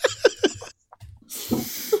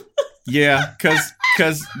 Yeah, because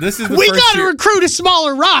this is the we first got to year. recruit a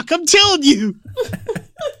smaller rock. I'm telling you.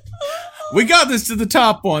 We got this to the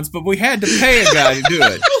top once, but we had to pay a guy to do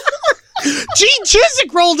it. Gene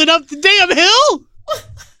Chizik rolled it up the damn hill.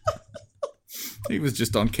 He was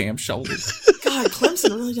just on Cam's shoulders. God,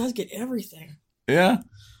 Clemson really does get everything. Yeah.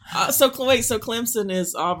 So Clemson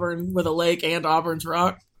is Auburn with a lake and Auburn's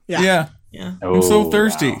rock. Yeah. I'm so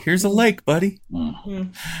thirsty. Wow. Here's a lake, buddy.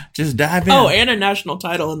 Just dive in. Oh, and a national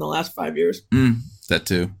title in the last 5 years. That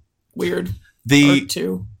too. Weird. The Or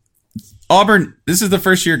 2. Auburn, this is the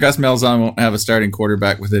first year Gus Malzahn won't have a starting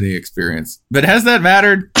quarterback with any experience. But has that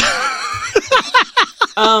mattered?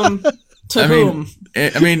 To whom?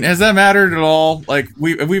 I mean, has that mattered at all? Like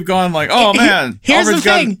we've gone like, oh man, Here's Auburn's the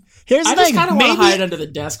thing. Here's the I just thing. kind of want to hide under the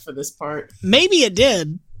desk for this part. Maybe it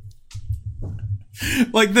did.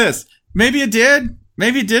 like this. Maybe it did.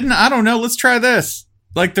 Maybe it didn't. I don't know. Let's try this.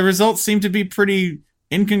 Like the results seem to be pretty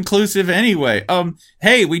inconclusive anyway.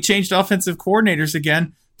 Hey, we changed offensive coordinators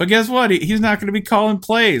again. But guess what? He's not going to be calling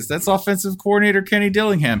plays. That's offensive coordinator Kenny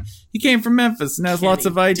Dillingham. He came from Memphis and has lots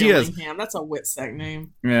of ideas. Dillingham. That's a Witsec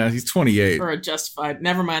name. Yeah, he's 28. Or a justified.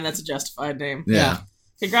 Never mind, that's a justified name. Yeah.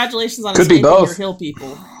 Congratulations on Could be escaping both. your Hill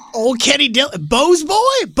people. Old Kenny Bo's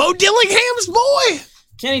boy. Bo Dillingham's boy.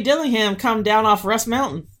 Kenny Dillingham come down off Russ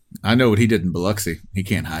Mountain. I know what he did in Biloxi. He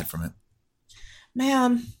can't hide from it.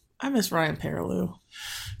 Man, I miss Ryan Perilou.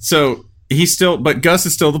 So but Gus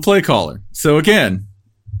is still the play caller. So again,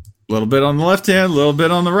 a little bit on the left hand, a little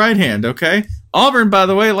bit on the right hand, okay? Auburn, by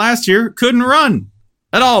the way, last year couldn't run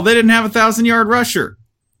at all. They didn't have a 1,000-yard rusher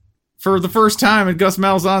for the first time in Gus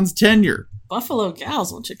Malzahn's tenure. Buffalo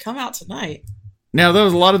Gals, won't you come out tonight? Now, there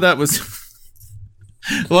was a lot of that was...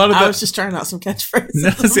 I was just trying out some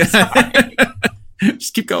catchphrases. Sorry.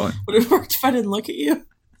 Just keep going. Would it work if I didn't look at you?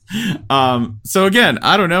 So again,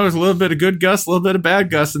 I don't know. There's a little bit of good Gus, a little bit of bad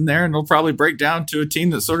Gus in there, and it'll probably break down to a team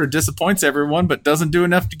that sort of disappoints everyone, but doesn't do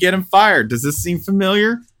enough to get him fired. Does this seem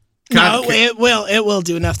familiar? No, it will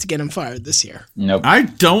do enough to get him fired this year. Nope. I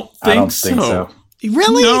don't think so.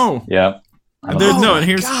 Really? No. Yeah. No, and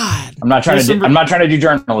here's God. I'm not trying to do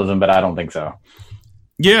journalism, but I don't think so.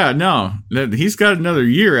 Yeah, no. He's got another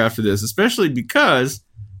year after this, especially because,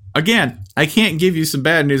 again, I can't give you some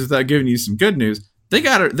bad news without giving you some good news.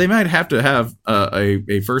 They might have to have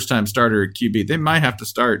a first-time starter at QB. They might have to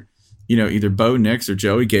start, either Bo Nix or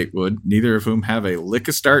Joey Gatewood, neither of whom have a lick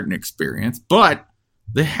of starting experience, but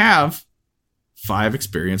they have 5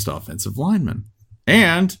 experienced offensive linemen.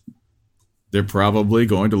 And they're probably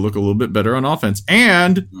going to look a little bit better on offense.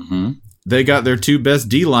 And they got their 2 best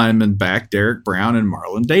D linemen back, Derek Brown and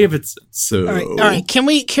Marlon Davidson. So all right. Can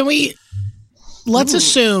we let's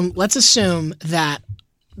assume that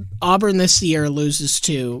Auburn this year loses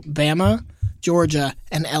to Bama, Georgia,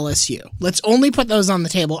 and LSU. Let's only put those on the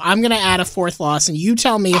table. I'm going to add a 4th loss, and you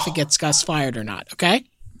tell me if it gets Gus fired or not, okay?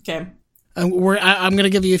 Okay. I'm going to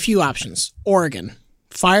give you a few options. Oregon,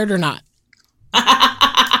 fired or not?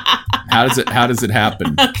 How does it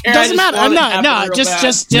happen? Okay, Doesn't matter. No, just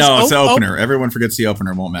it's the opener. Everyone forgets the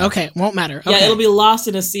opener. It won't matter. Okay, won't matter. Okay. Yeah, it'll be lost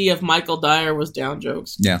in a sea of Michael Dyer was down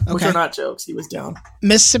jokes. Yeah. Which are not jokes. He was down.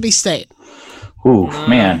 Mississippi State. Ooh,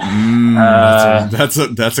 man. That's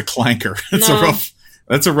a clanker.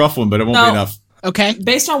 That's a rough one, but it won't be enough. Okay.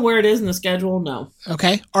 Based on where it is in the schedule, no.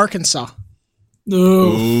 Okay. Arkansas.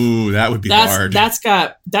 Ooh, that would be hard. That's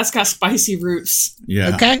got spicy roots.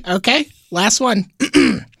 Yeah. Okay. Last one.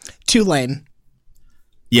 Tulane.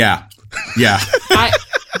 Yeah.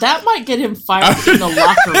 That might get him fired in the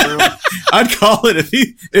locker room. I'd call it if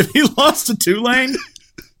he lost to Tulane.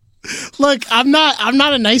 Look, I'm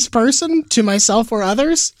not a nice person to myself or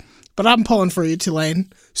others, but I'm pulling for you,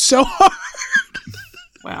 Tulane. So hard.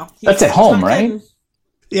 Wow. That's at home, right?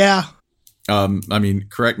 Yeah. I mean,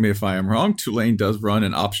 correct me if I am wrong. Tulane does run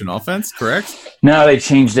an option offense, correct? No, they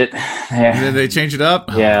changed it. Did they change it up?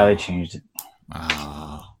 Yeah, they changed it.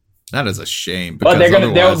 Wow, that is a shame. But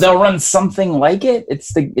they'll run something like it.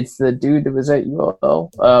 It's the dude that was at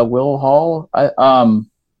UL, Will Hall.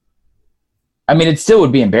 I mean, it still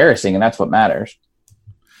would be embarrassing, and that's what matters.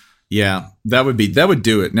 Yeah, that would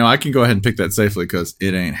do it. Now I can go ahead and pick that safely because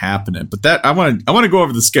it ain't happening. But I want to go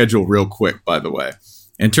over the schedule real quick, by the way,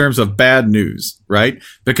 in terms of bad news, right?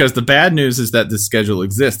 Because the bad news is that this schedule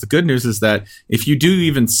exists. The good news is that if you do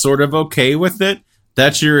even sort of okay with it,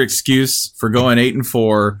 that's your excuse for going 8-4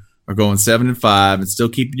 or going 7-5 and still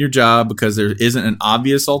keeping your job because there isn't an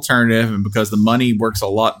obvious alternative and because the money works a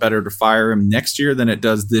lot better to fire him next year than it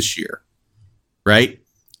does this year, right?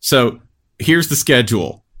 So here's the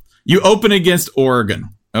schedule. You open against Oregon,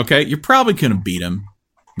 okay? You're probably going to beat them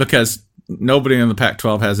because nobody in the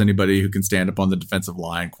Pac-12 has anybody who can stand up on the defensive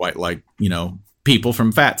line quite like, people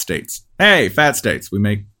from fat states. Hey, fat states. We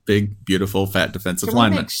make big, beautiful, fat defensive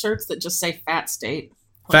linemen. Can we make shirts that just say Fat State?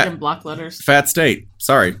 In block letters? Fat State.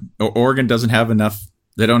 Sorry. Oregon doesn't have enough.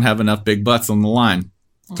 They don't have enough big butts on the line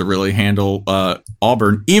to really handle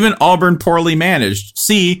Auburn. Even Auburn poorly managed.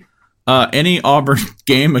 See any Auburn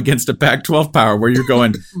game against a Pac-12 power where you're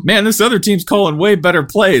going, man, this other team's calling way better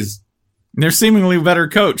plays. And they're seemingly better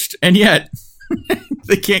coached. And yet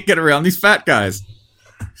they can't get around these fat guys.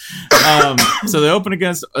 So they open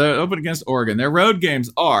against Oregon. Their road games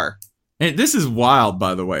are, and this is wild,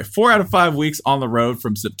 by the way, 4 out of 5 weeks on the road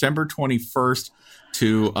from September 21st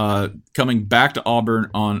to coming back to Auburn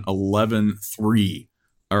on 11/3.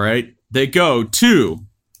 All right. They go to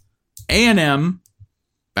A&M,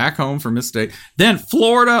 back home for Miss State, then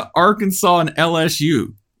Florida, Arkansas, and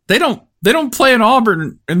LSU. They don't play in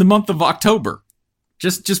Auburn in the month of October.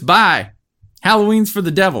 Just bye. Halloween's for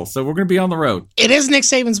the devil, so we're going to be on the road. It is Nick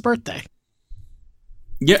Saban's birthday.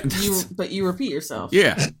 Yeah, but you repeat yourself.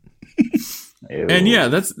 Yeah, and yeah,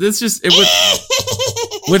 that's just it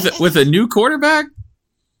with a new quarterback,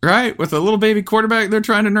 right? With a little baby quarterback, they're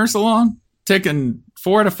trying to nurse along, taking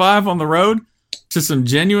 4 out of 5 on the road to some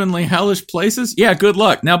genuinely hellish places. Yeah, good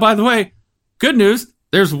luck. Now, by the way, good news.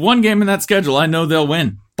 There's one game in that schedule I know they'll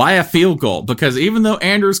win by a field goal because even though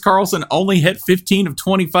Anders Carlson only hit 15 of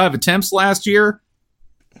 25 attempts last year,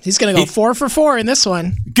 he's going to go 4 for 4 in this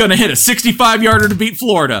one. Going to hit a 65-yarder to beat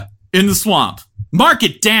Florida in the swamp. Mark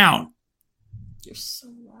it down. You're so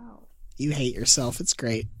loud. You hate yourself. It's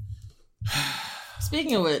great.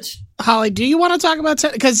 Speaking of which, Holly, do you want to talk about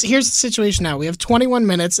because here's the situation now. We have 21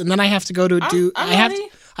 minutes, and then I have to go to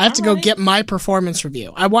I have to go get my performance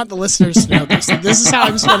review. I want the listeners to know this. This is how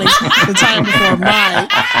I'm spending the time before my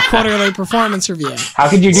quarterly performance review. How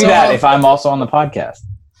could you do that if I'm also on the podcast?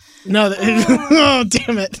 No, oh,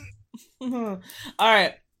 damn it. All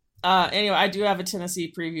right. Anyway, I do have a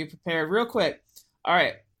Tennessee preview prepared real quick. All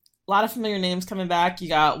right. A lot of familiar names coming back. You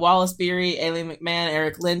got Wallace Beery, Aileen McMahon,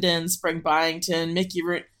 Eric Linden, Spring Byington, Mickey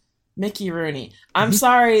Rooney. I'm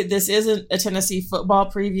sorry, this isn't a Tennessee football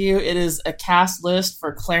preview. It is a cast list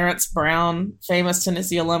for Clarence Brown, famous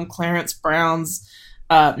Tennessee alum Clarence Brown's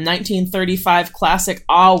 1935 classic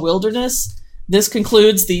Ah Wilderness. This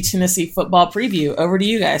concludes the Tennessee football preview. Over to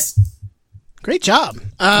you guys. Great job.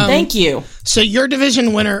 Thank you. So your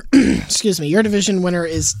division winner, your division winner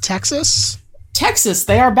is Texas. Texas,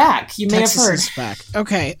 they are back. You may Texas have heard. is back.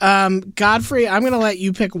 Okay. Godfrey, I'm going to let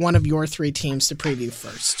you pick one of your 3 teams to preview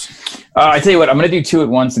first. I tell you what, I'm going to do 2 at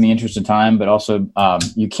once in the interest of time, but also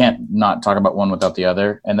you can't not talk about one without the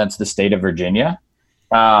other, and that's the state of Virginia.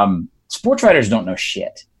 Sports writers don't know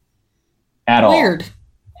shit at all. Weird.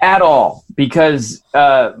 At all, because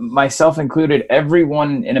myself included,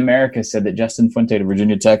 everyone in America said that Justin Fuente to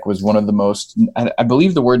Virginia Tech was one of the most, I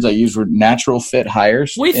believe the words I used were natural fit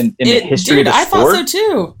hires in the history of the I sport. thought so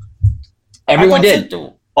too. Everyone did.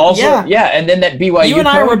 So Also, yeah, and then that BYU You and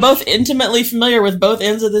I were coach- both intimately familiar with both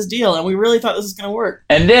ends of this deal, and we really thought this was going to work.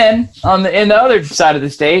 And then in the other side of the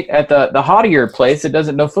state, at the haughtier place that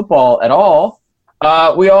doesn't know football at all,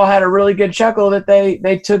 we all had a really good chuckle that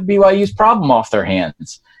they took BYU's problem off their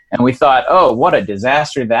hands. And we thought, oh, what a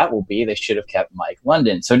disaster that will be. They should have kept Mike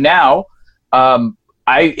London. So now,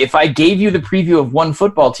 if I gave you the preview of one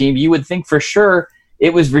football team, you would think for sure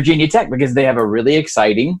it was Virginia Tech because they have a really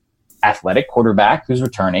exciting athletic quarterback who's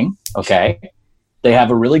returning. Okay. They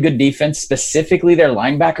have a really good defense, specifically their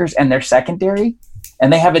linebackers and their secondary.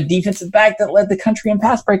 And they have a defensive back that led the country in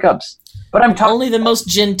pass breakups. But I'm talking only the most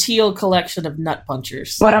genteel collection of nut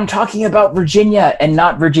punchers. But I'm talking about Virginia and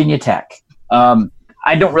not Virginia Tech.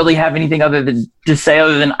 I don't really have anything other to say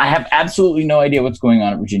other than I have absolutely no idea what's going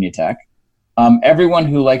on at Virginia Tech. Everyone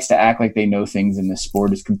who likes to act like they know things in this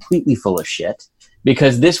sport is completely full of shit,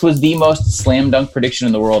 because this was the most slam dunk prediction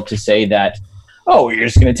in the world to say that, oh, you're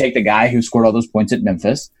just going to take the guy who scored all those points at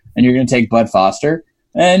Memphis and you're going to take Bud Foster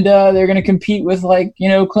and they're going to compete with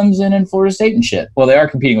Clemson and Florida State and shit. Well, they are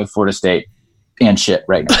competing with Florida State and shit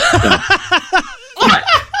right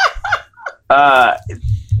now.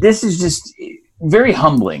 This is just very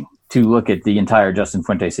humbling to look at the entire Justin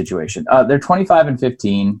Fuente situation. They're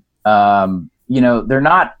 25-15. They're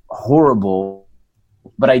not horrible,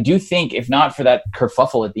 but I do think if not for that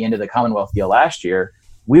kerfuffle at the end of the Commonwealth deal last year,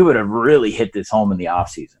 we would have really hit this home in the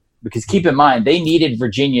offseason. Because keep in mind, they needed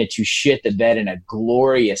Virginia to shit the bed in a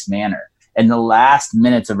glorious manner in the last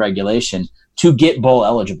minutes of regulation to get bowl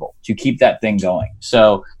eligible, to keep that thing going.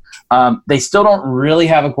 So they still don't really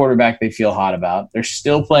have a quarterback they feel hot about. They're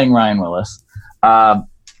still playing Ryan Willis. I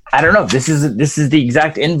don't know. This is the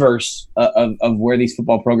exact inverse of where these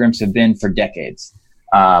football programs have been for decades.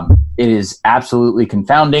 It is absolutely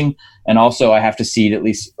confounding. And also I have to cede at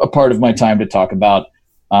least a part of my time to talk about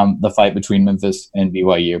the fight between Memphis and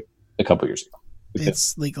BYU a couple years ago.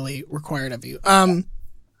 It's legally required of you.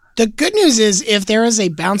 The good news is if there is a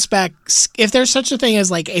bounce back, if there's such a thing as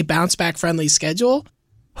like a bounce back friendly schedule,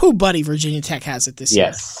 buddy, Virginia Tech has it this year.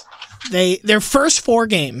 Yes. Their first 4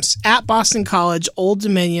 games at Boston College, Old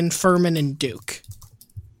Dominion, Furman, and Duke.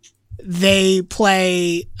 They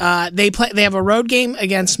have a road game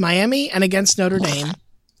against Miami and against Notre Dame.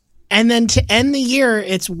 And then to end the year,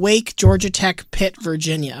 it's Wake, Georgia Tech, Pitt,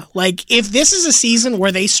 Virginia. Like, if this is a season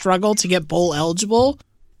where they struggle to get bowl eligible,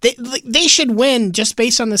 they should win just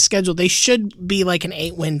based on the schedule. They should be like an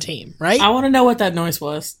 8-win team, right? I want to know what that noise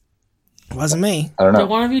was. It wasn't me. I don't know. Did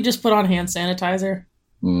one of you just put on hand sanitizer?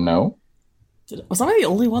 No. Was I the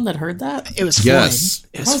only one that heard that? It was Yes. Floyd.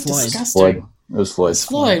 It That was was Floyd. disgusting. Floyd. It was Floyd.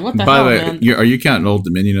 Floyd, what the By hell, the way, man? are you counting Old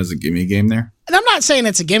Dominion as a gimme game there? And I'm not saying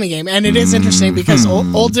it's a gimme game, and it is interesting because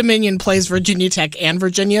Old Dominion plays Virginia Tech and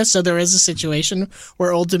Virginia, so there is a situation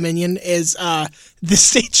where Old Dominion is the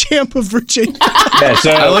state champ of Virginia. Yeah,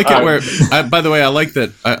 so I like it where. By the way, I like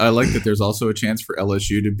that. I like that. There's also a chance for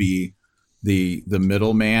LSU to be the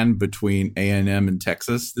middleman between A&M and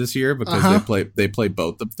Texas this year because they play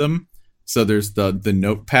both of them. So there's the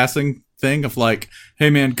note passing thing of like,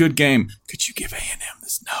 hey man, good game. Could you give A&M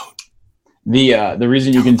this note? The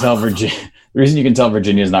reason you can tell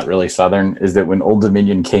Virginia is not really Southern is that when Old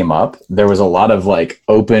Dominion came up, there was a lot of like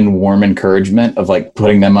open, warm encouragement of like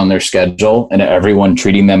putting them on their schedule and everyone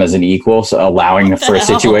treating them as an equal, so allowing for a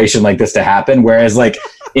situation like this to happen. Whereas like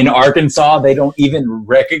in Arkansas, they don't even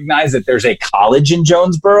recognize that there's a college in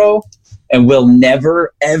Jonesboro and will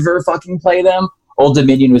never ever fucking play them. Old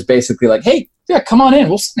Dominion was basically like, hey, yeah, come on in.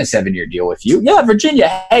 We'll sign a 7-year deal with you. Yeah, Virginia,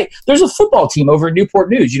 hey, there's a football team over in Newport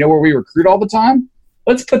News, where we recruit all the time?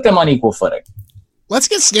 Let's put them on equal footing. Let's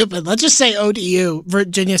get stupid. Let's just say ODU,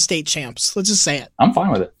 Virginia State champs. Let's just say it. I'm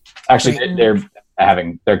fine with it. Actually,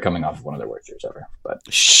 they're coming off of one of their worst years ever. But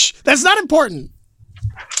shh, that's not important.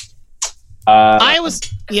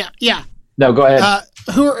 Yeah. No, go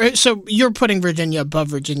ahead. So you're putting Virginia above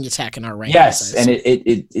Virginia Tech in our rankings? Yes, and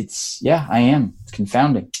it's I am. It's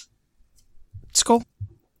confounding. It's cool.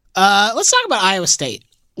 Let's talk about Iowa State.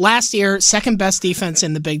 last year, second best defense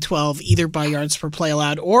in the Big 12, either by yards per play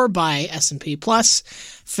allowed or by S&P Plus.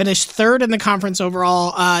 Finished third in the conference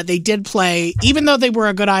overall. They did play, even though they were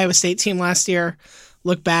a good Iowa State team last year.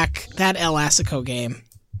 Look back, that El Assico game,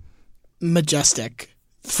 majestic.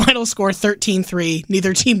 Final score 13-3.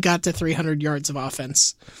 Neither team got to 300 yards of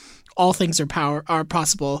offense. All things are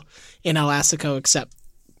possible in El Assico except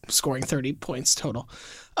scoring 30 points total.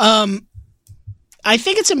 I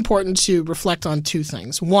think it's important to reflect on two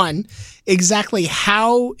things. One, exactly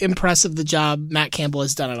how impressive the job Matt Campbell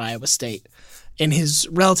has done at Iowa State in his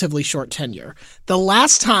relatively short tenure. The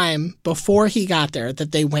last time before he got there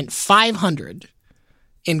that they went 500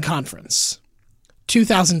 in conference,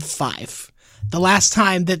 2005. The last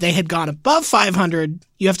time that they had gone above 500,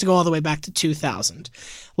 you have to go all the way back to 2000.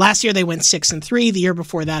 Last year they went 6-3. The year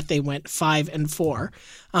before that they went 5-4.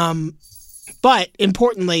 But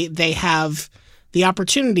importantly, they have the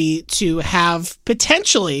opportunity to have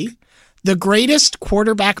potentially the greatest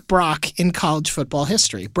quarterback Brock in college football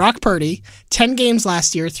history. Brock Purdy, 10 games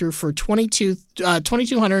last year, threw for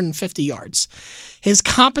 2,250 yards. His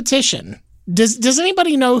competition, does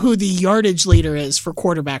anybody know who the yardage leader is for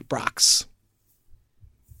quarterback Brocks?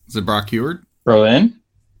 Is it Brock Heward? Berlin?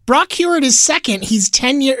 Brock Heward is second. He's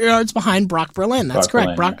 10 yards behind Brock Berlin. That's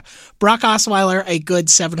correct. Berlin, Brock Osweiler, a good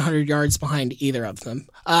 700 yards behind either of them.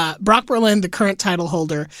 Brock Berlin, the current title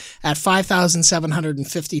holder, at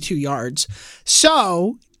 5,752 yards.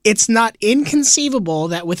 So it's not inconceivable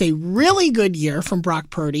that with a really good year from Brock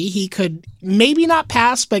Purdy, he could maybe not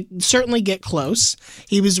pass, but certainly get close.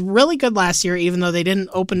 He was really good last year, even though they didn't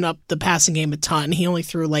open up the passing game a ton. He only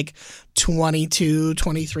threw like 22,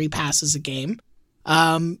 23 passes a game.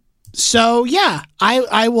 So yeah,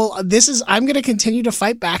 I'm going to continue to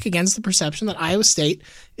fight back against the perception that Iowa State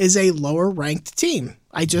is a lower ranked team.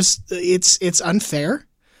 It's unfair.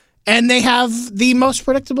 And they have the most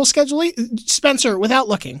predictable schedule. Spencer, without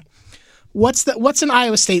looking, what's an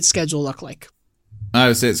Iowa State schedule look like?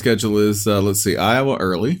 Iowa State schedule is, Iowa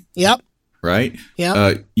early. Yep. Right?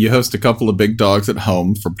 Yep. You host a couple of big dogs at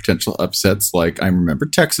home for potential upsets. Like I remember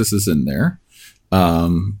Texas is in there.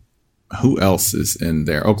 Who else is in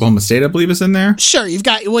there? Oklahoma State, I believe, is in there. Sure, you've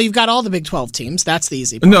got all the Big 12 teams. That's the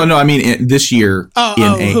easy part. No, I mean this year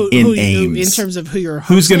in Ames. In terms of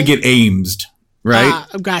who's going to get Amesed, right?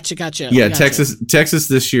 Gotcha. Yeah, Texas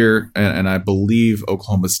this year, and I believe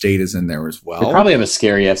Oklahoma State is in there as well. They probably have a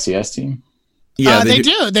scary FCS team. Yeah, they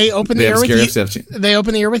do. They open the year with They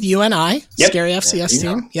open the year with UNI, Yep. scary FCS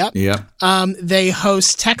team. Yep. Yeah. They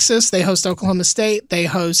host Texas. They host Oklahoma State. They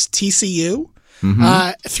host TCU.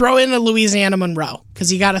 Mm-hmm. Throw in a Louisiana Monroe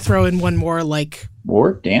because you got to throw in one more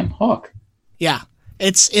or Dan Hawk. Yeah,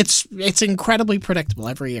 it's incredibly predictable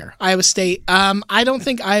every year. Iowa State. I don't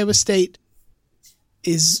think Iowa State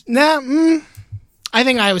is I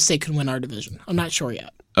think Iowa State could win our division. I'm not sure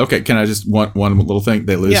yet. Okay, can I just one little thing?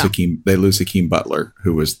 They lose Yeah. Hakeem Butler,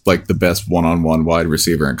 who was like the best one-on-one wide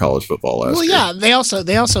receiver in college football last year. Well, yeah, they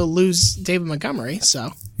also lose David Montgomery.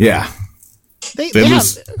 So yeah, they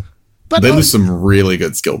lose. But They lose some really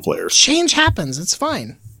good skill players. Change happens. It's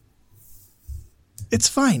fine. It's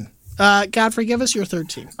fine. Godfrey, give us your third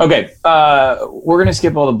team. Okay, we're gonna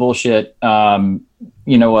skip all the bullshit. You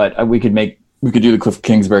know what? We could do the Cliff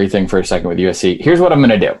Kingsbury thing for a second with USC. Here's what I'm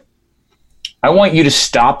gonna do. I want you to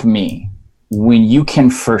stop me when you can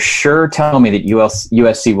for sure tell me that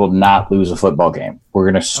USC will not lose a football game. We're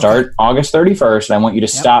gonna start August 31st, and I want you to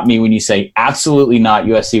stop me when you say absolutely not.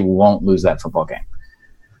 USC won't lose that football game.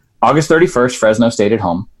 August 31st, Fresno State at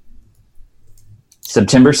home.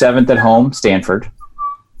 September 7th at home, Stanford.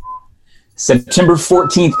 September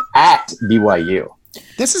 14th at BYU.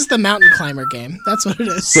 This is the mountain climber game. That's what it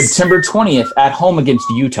is. September 20th at home against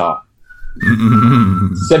Utah.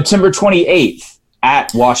 September 28th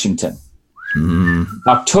at Washington.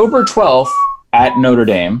 October 12th at Notre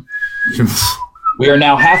Dame. We are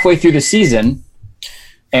now halfway through the season,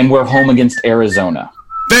 and we're home against Arizona.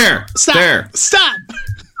 Stop.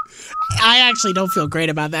 I actually don't feel great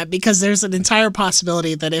about that because there's an entire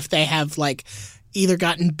possibility that if they have either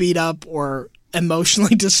gotten beat up or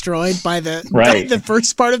emotionally destroyed by the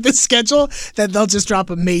first part of the schedule, that they'll just drop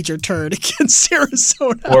a major turd against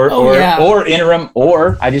Arizona. Or interim,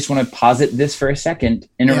 or I just want to posit this for a second.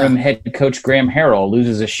 Interim head coach Graham Harrell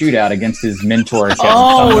loses a shootout against his mentor. No.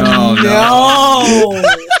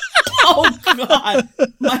 Oh God!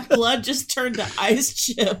 My blood just turned to ice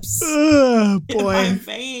chips. Oh boy! In my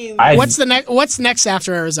veins. What's next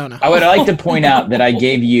after Arizona? I would like to point out that I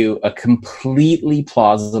gave you a completely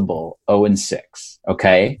plausible 0-6.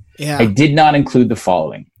 Okay. Yeah. I did not include the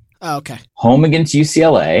following: Oh, okay. home against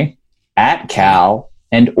UCLA, at Cal,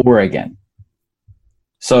 and Oregon.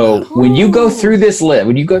 So when you go through this list,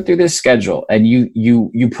 when you go through this schedule, and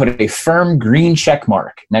you put a firm green check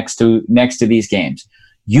mark next to these games,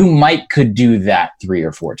 you could do that 3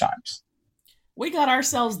 or 4 times. We got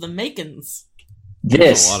ourselves the makings.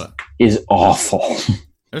 This is awful.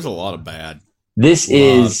 There's a lot of bad. This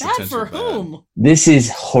is bad for whom? This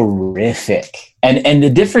is horrific. And the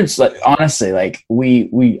difference, like, honestly, like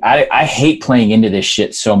I hate playing into this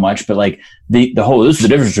shit so much, but like the whole, this is the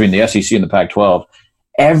difference between the SEC and the Pac-12.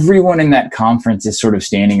 Everyone in that conference is sort of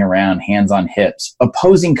standing around, hands on hips,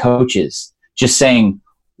 opposing coaches, just saying,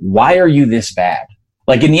 why are you this bad?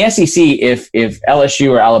 Like in the SEC, if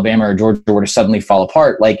LSU or Alabama or Georgia were to suddenly fall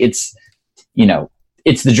apart, like it's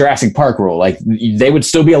the Jurassic Park rule. Like they would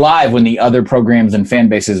still be alive when the other programs and fan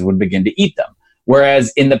bases would begin to eat them.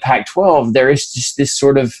 Whereas in the Pac-12, there is just this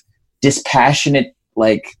sort of dispassionate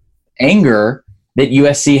like anger that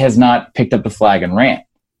USC has not picked up the flag and ran.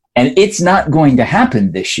 And it's not going to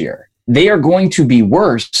happen this year. They are going to be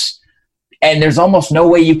worse. And there's almost no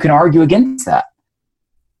way you can argue against that.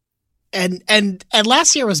 And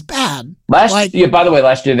last year was bad. By the way,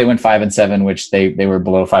 last year they went 5-7, which they were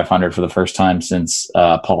below 500 for the first time since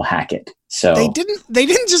Paul Hackett. So they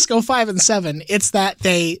didn't just go 5-7. It's that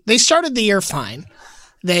they started the year fine.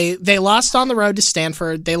 They lost on the road to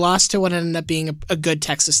Stanford. They lost to what ended up being a good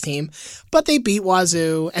Texas team, but they beat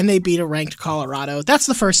Wazoo and they beat a ranked Colorado. That's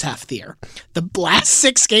the first half of the year. The last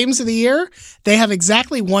 6 games of the year, they have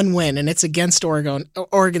exactly 1 win, and it's against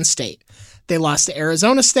Oregon State. They lost to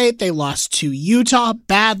Arizona State. They lost to Utah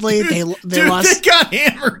badly. They lost. They got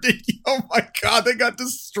hammered. Oh my God, they got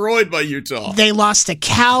destroyed by Utah. They lost to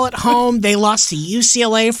Cal at home. They lost to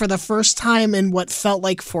UCLA for the first time in what felt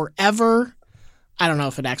like forever. I don't know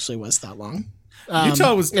if it actually was that long.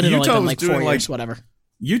 Utah was only been doing like 4 years, whatever.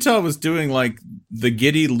 Utah was doing like the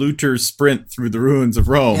giddy Luther sprint through the ruins of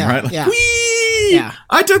Rome, right? Like, whee! Yeah.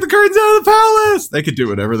 I took the curtains out of the palace. They could do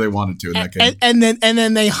whatever they wanted to in that game. And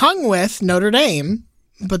then they hung with Notre Dame,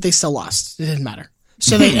 but they still lost. It didn't matter.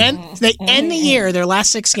 So they end the year, their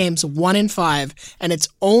last 6 games, 1-5, and it's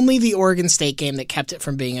only the Oregon State game that kept it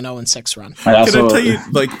from being an 0-6 run. Can I tell you,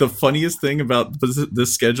 like, the funniest thing about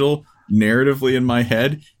this schedule, narratively in my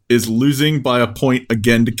head, is losing by a point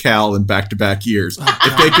again to Cal in back-to-back years.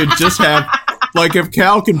 If they could just have, like, if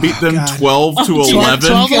Cal can beat them 12-11.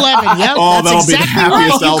 12-11, yep. Oh, that'll be the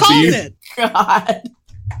happiest I'll be. God.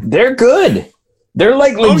 They're good. They're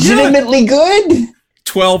like legitimately good.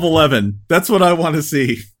 12-11. That's what I want to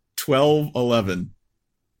see. 12-11.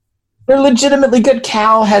 They're legitimately good.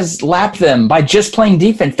 Cal has lapped them by just playing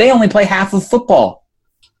defense. They only play half of football.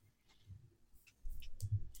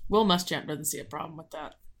 Will Muschamp doesn't see a problem with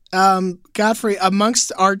that. Godfrey,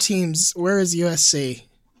 amongst our teams, where is USC?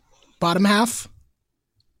 Bottom half?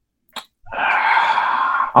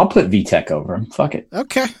 I'll put VTech over him. Fuck it.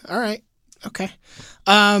 Okay. All right. Okay.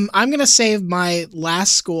 I'm going to save my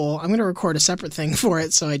last school. I'm going to record a separate thing for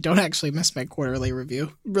it so I don't actually miss my quarterly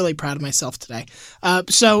review. Really proud of myself today.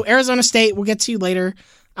 So Arizona State, we'll get to you later.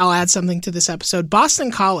 I'll add something to this episode.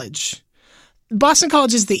 Boston College. Boston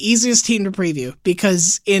College is the easiest team to preview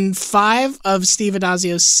because in 5 of Steve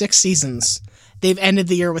Adazio's 6 seasons, they've ended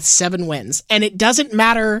the year with 7 wins. And it doesn't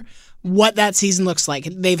matter what that season looks like.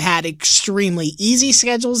 They've had extremely easy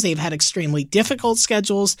schedules. They've had extremely difficult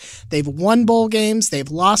schedules. They've won bowl games. They've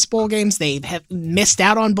lost bowl games. They've missed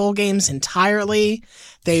out on bowl games entirely.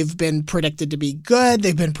 They've been predicted to be good.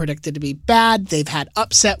 They've been predicted to be bad. They've had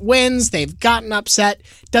upset wins. They've gotten upset.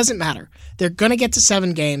 Doesn't matter. They're going to get to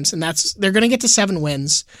 7 games, and they're going to get to 7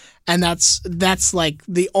 wins, and that's like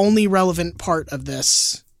the only relevant part of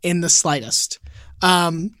this in the slightest.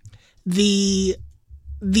 These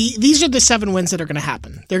are the 7 wins that are going to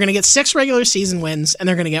happen. They're going to get 6 regular season wins, and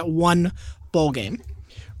they're going to get 1 bowl game.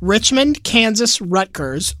 Richmond, Kansas,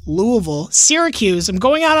 Rutgers, Louisville, Syracuse. I'm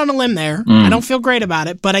going out on a limb there. I don't feel great about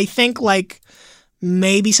it, but I think like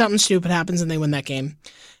maybe something stupid happens and they win that game.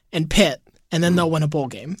 And Pitt, and then they'll win a bowl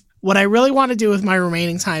game. What I really want to do with my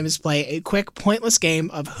remaining time is play a quick, pointless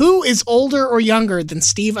game of who is older or younger than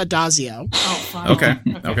Steve Adazio. Oh, fine.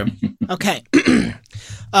 Okay.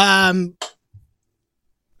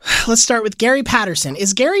 Let's start with Gary Patterson.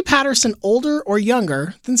 Is Gary Patterson older or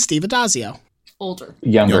younger than Steve Adazio? Older.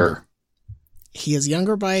 Younger. He is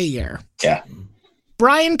younger by a year. Yeah.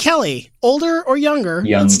 Brian Kelly, older or younger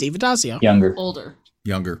than Steve Adazio? Younger. Older.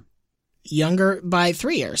 Younger. Younger by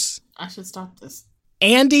 3 years. I should stop this.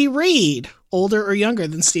 Andy Reid, older or younger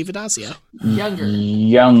than Steve Adazio? Younger.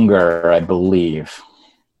 Younger, I believe.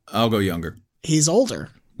 I'll go younger. He's older.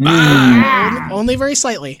 Only very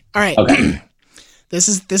slightly. All right. Okay. This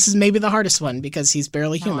is maybe the hardest one because he's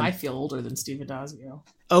barely human. I feel older than Steve Addazio.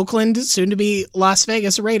 Oakland, soon to be Las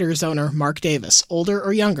Vegas Raiders owner Mark Davis, older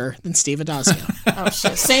or younger than Steve Addazio? Oh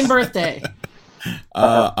shit! Same birthday.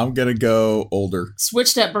 I'm gonna go older.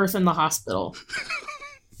 Switched at birth in the hospital.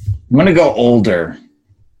 I'm gonna go older.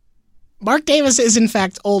 Mark Davis is in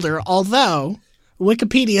fact older, although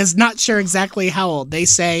Wikipedia is not sure exactly how old. They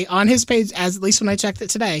say on his page, as at least when I checked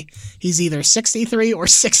it today, he's either 63 or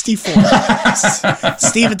 64.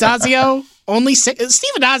 Steve Addazio,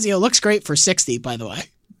 Steve Addazio looks great for 60, by the way.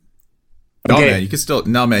 Oh Okay. man,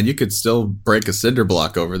 you could still break a cinder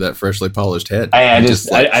block over that freshly polished head. I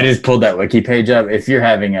just pulled that wiki page up. If you're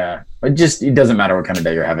having it doesn't matter what kind of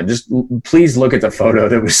day you're having. Just please look at the photo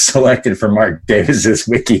that was selected for Mark Davis's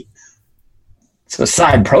wiki. It's a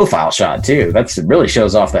side profile shot too. It really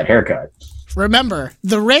shows off that haircut. Remember,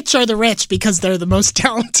 the rich are the rich because they're the most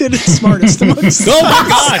talented and smartest amongst Oh my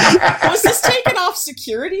god! Was this taken off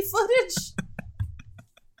security footage?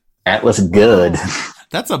 That looks good.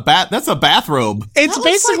 That's a bathrobe. It's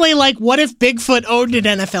basically like what if Bigfoot owned an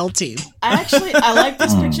NFL team? I like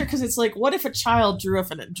this picture because it's like, what if a child drew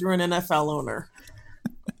an NFL owner?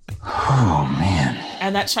 Oh man.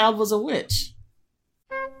 And that child was a witch.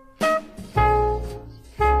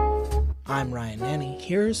 I'm Ryan Nanny.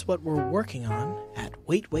 Here's what we're working on at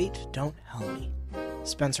Wait, Don't Hell Me.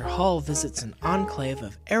 Spencer Hall visits an enclave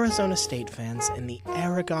of Arizona State fans in the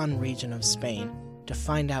Aragon region of Spain to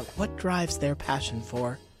find out what drives their passion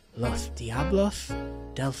for Los Diablos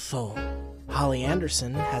del Sol. Holly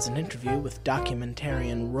Anderson has an interview with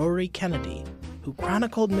documentarian Rory Kennedy, who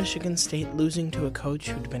chronicled Michigan State losing to a coach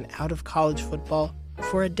who'd been out of college football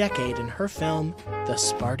for a decade in her film The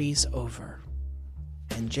Sparty's Over.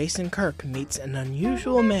 And Jason Kirk meets an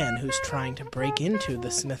unusual man who's trying to break into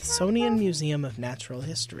the Smithsonian Museum of Natural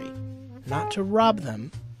History, not to rob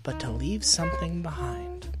them, but to leave something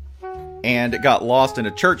behind. And it got lost in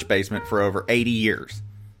a church basement for over 80 years.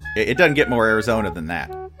 It doesn't get more Arizona than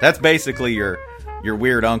that. That's basically your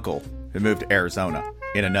weird uncle who moved to Arizona,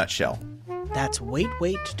 in a nutshell. That's Wait,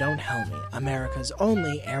 Don't Hell Me, America's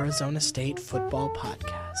only Arizona State football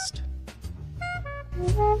podcast.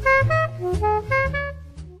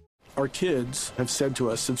 Our kids have said to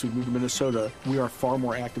us since we moved to Minnesota, we are far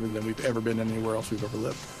more active than we've ever been anywhere else we've ever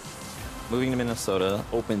lived. Moving to Minnesota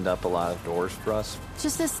opened up a lot of doors for us.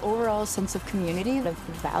 Just this overall sense of community, of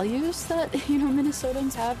values that,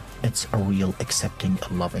 Minnesotans have. It's a real accepting,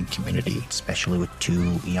 loving community, especially with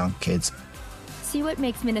 2 young kids. See what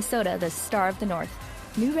makes Minnesota the star of the North.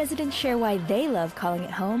 New residents share why they love calling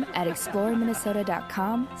it home at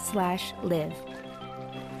exploreminnesota.com/live.